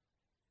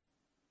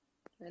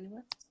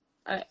 Anyone?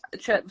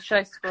 Should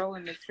I scroll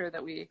and make sure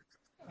that we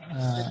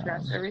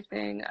address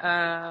everything?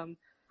 Are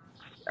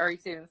you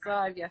saving this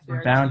live? Yes, we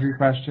are. Boundary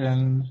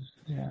questions.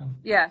 Yeah.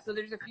 Yeah, so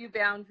there's a few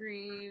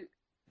boundary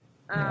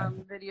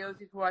videos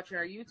you can watch on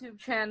our YouTube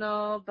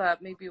channel,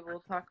 but maybe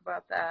we'll talk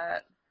about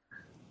that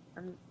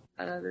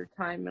another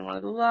time in one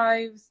of the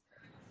lives.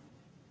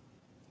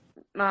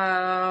 A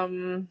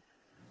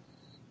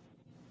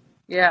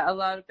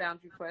lot of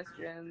boundary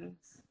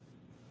questions,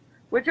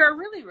 which are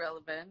really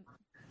relevant.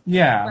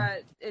 Yeah.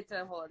 But it's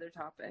a whole other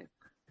topic.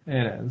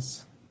 It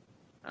is.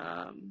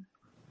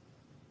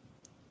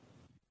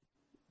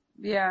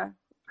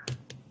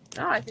 No,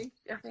 I think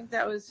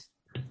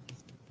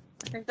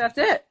that's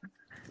it.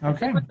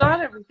 Okay. We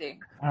got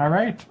everything. All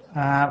right.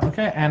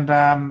 Okay. And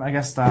I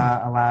guess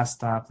a last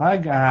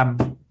plug.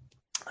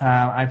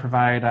 I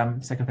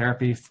provide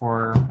psychotherapy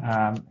for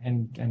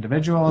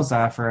individuals,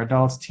 for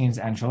adults, teens,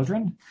 and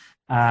children.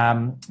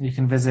 You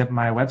can visit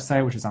my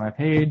website, which is on my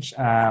page,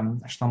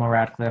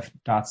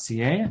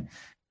 shlomoradcliffe.ca,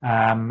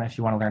 if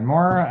you want to learn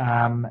more.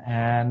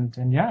 And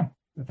yeah,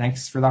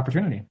 thanks for the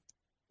opportunity.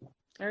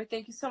 All right.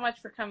 Thank you so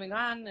much for coming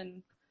on.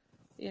 And,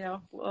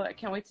 I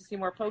can't wait to see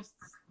more posts.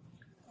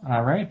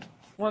 All right.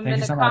 1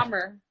 minute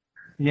calmer.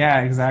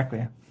 Yeah,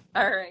 exactly.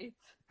 All right.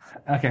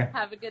 Okay.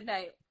 Have a good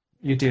night.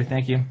 You too.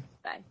 Thank you.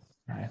 Bye.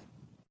 Bye.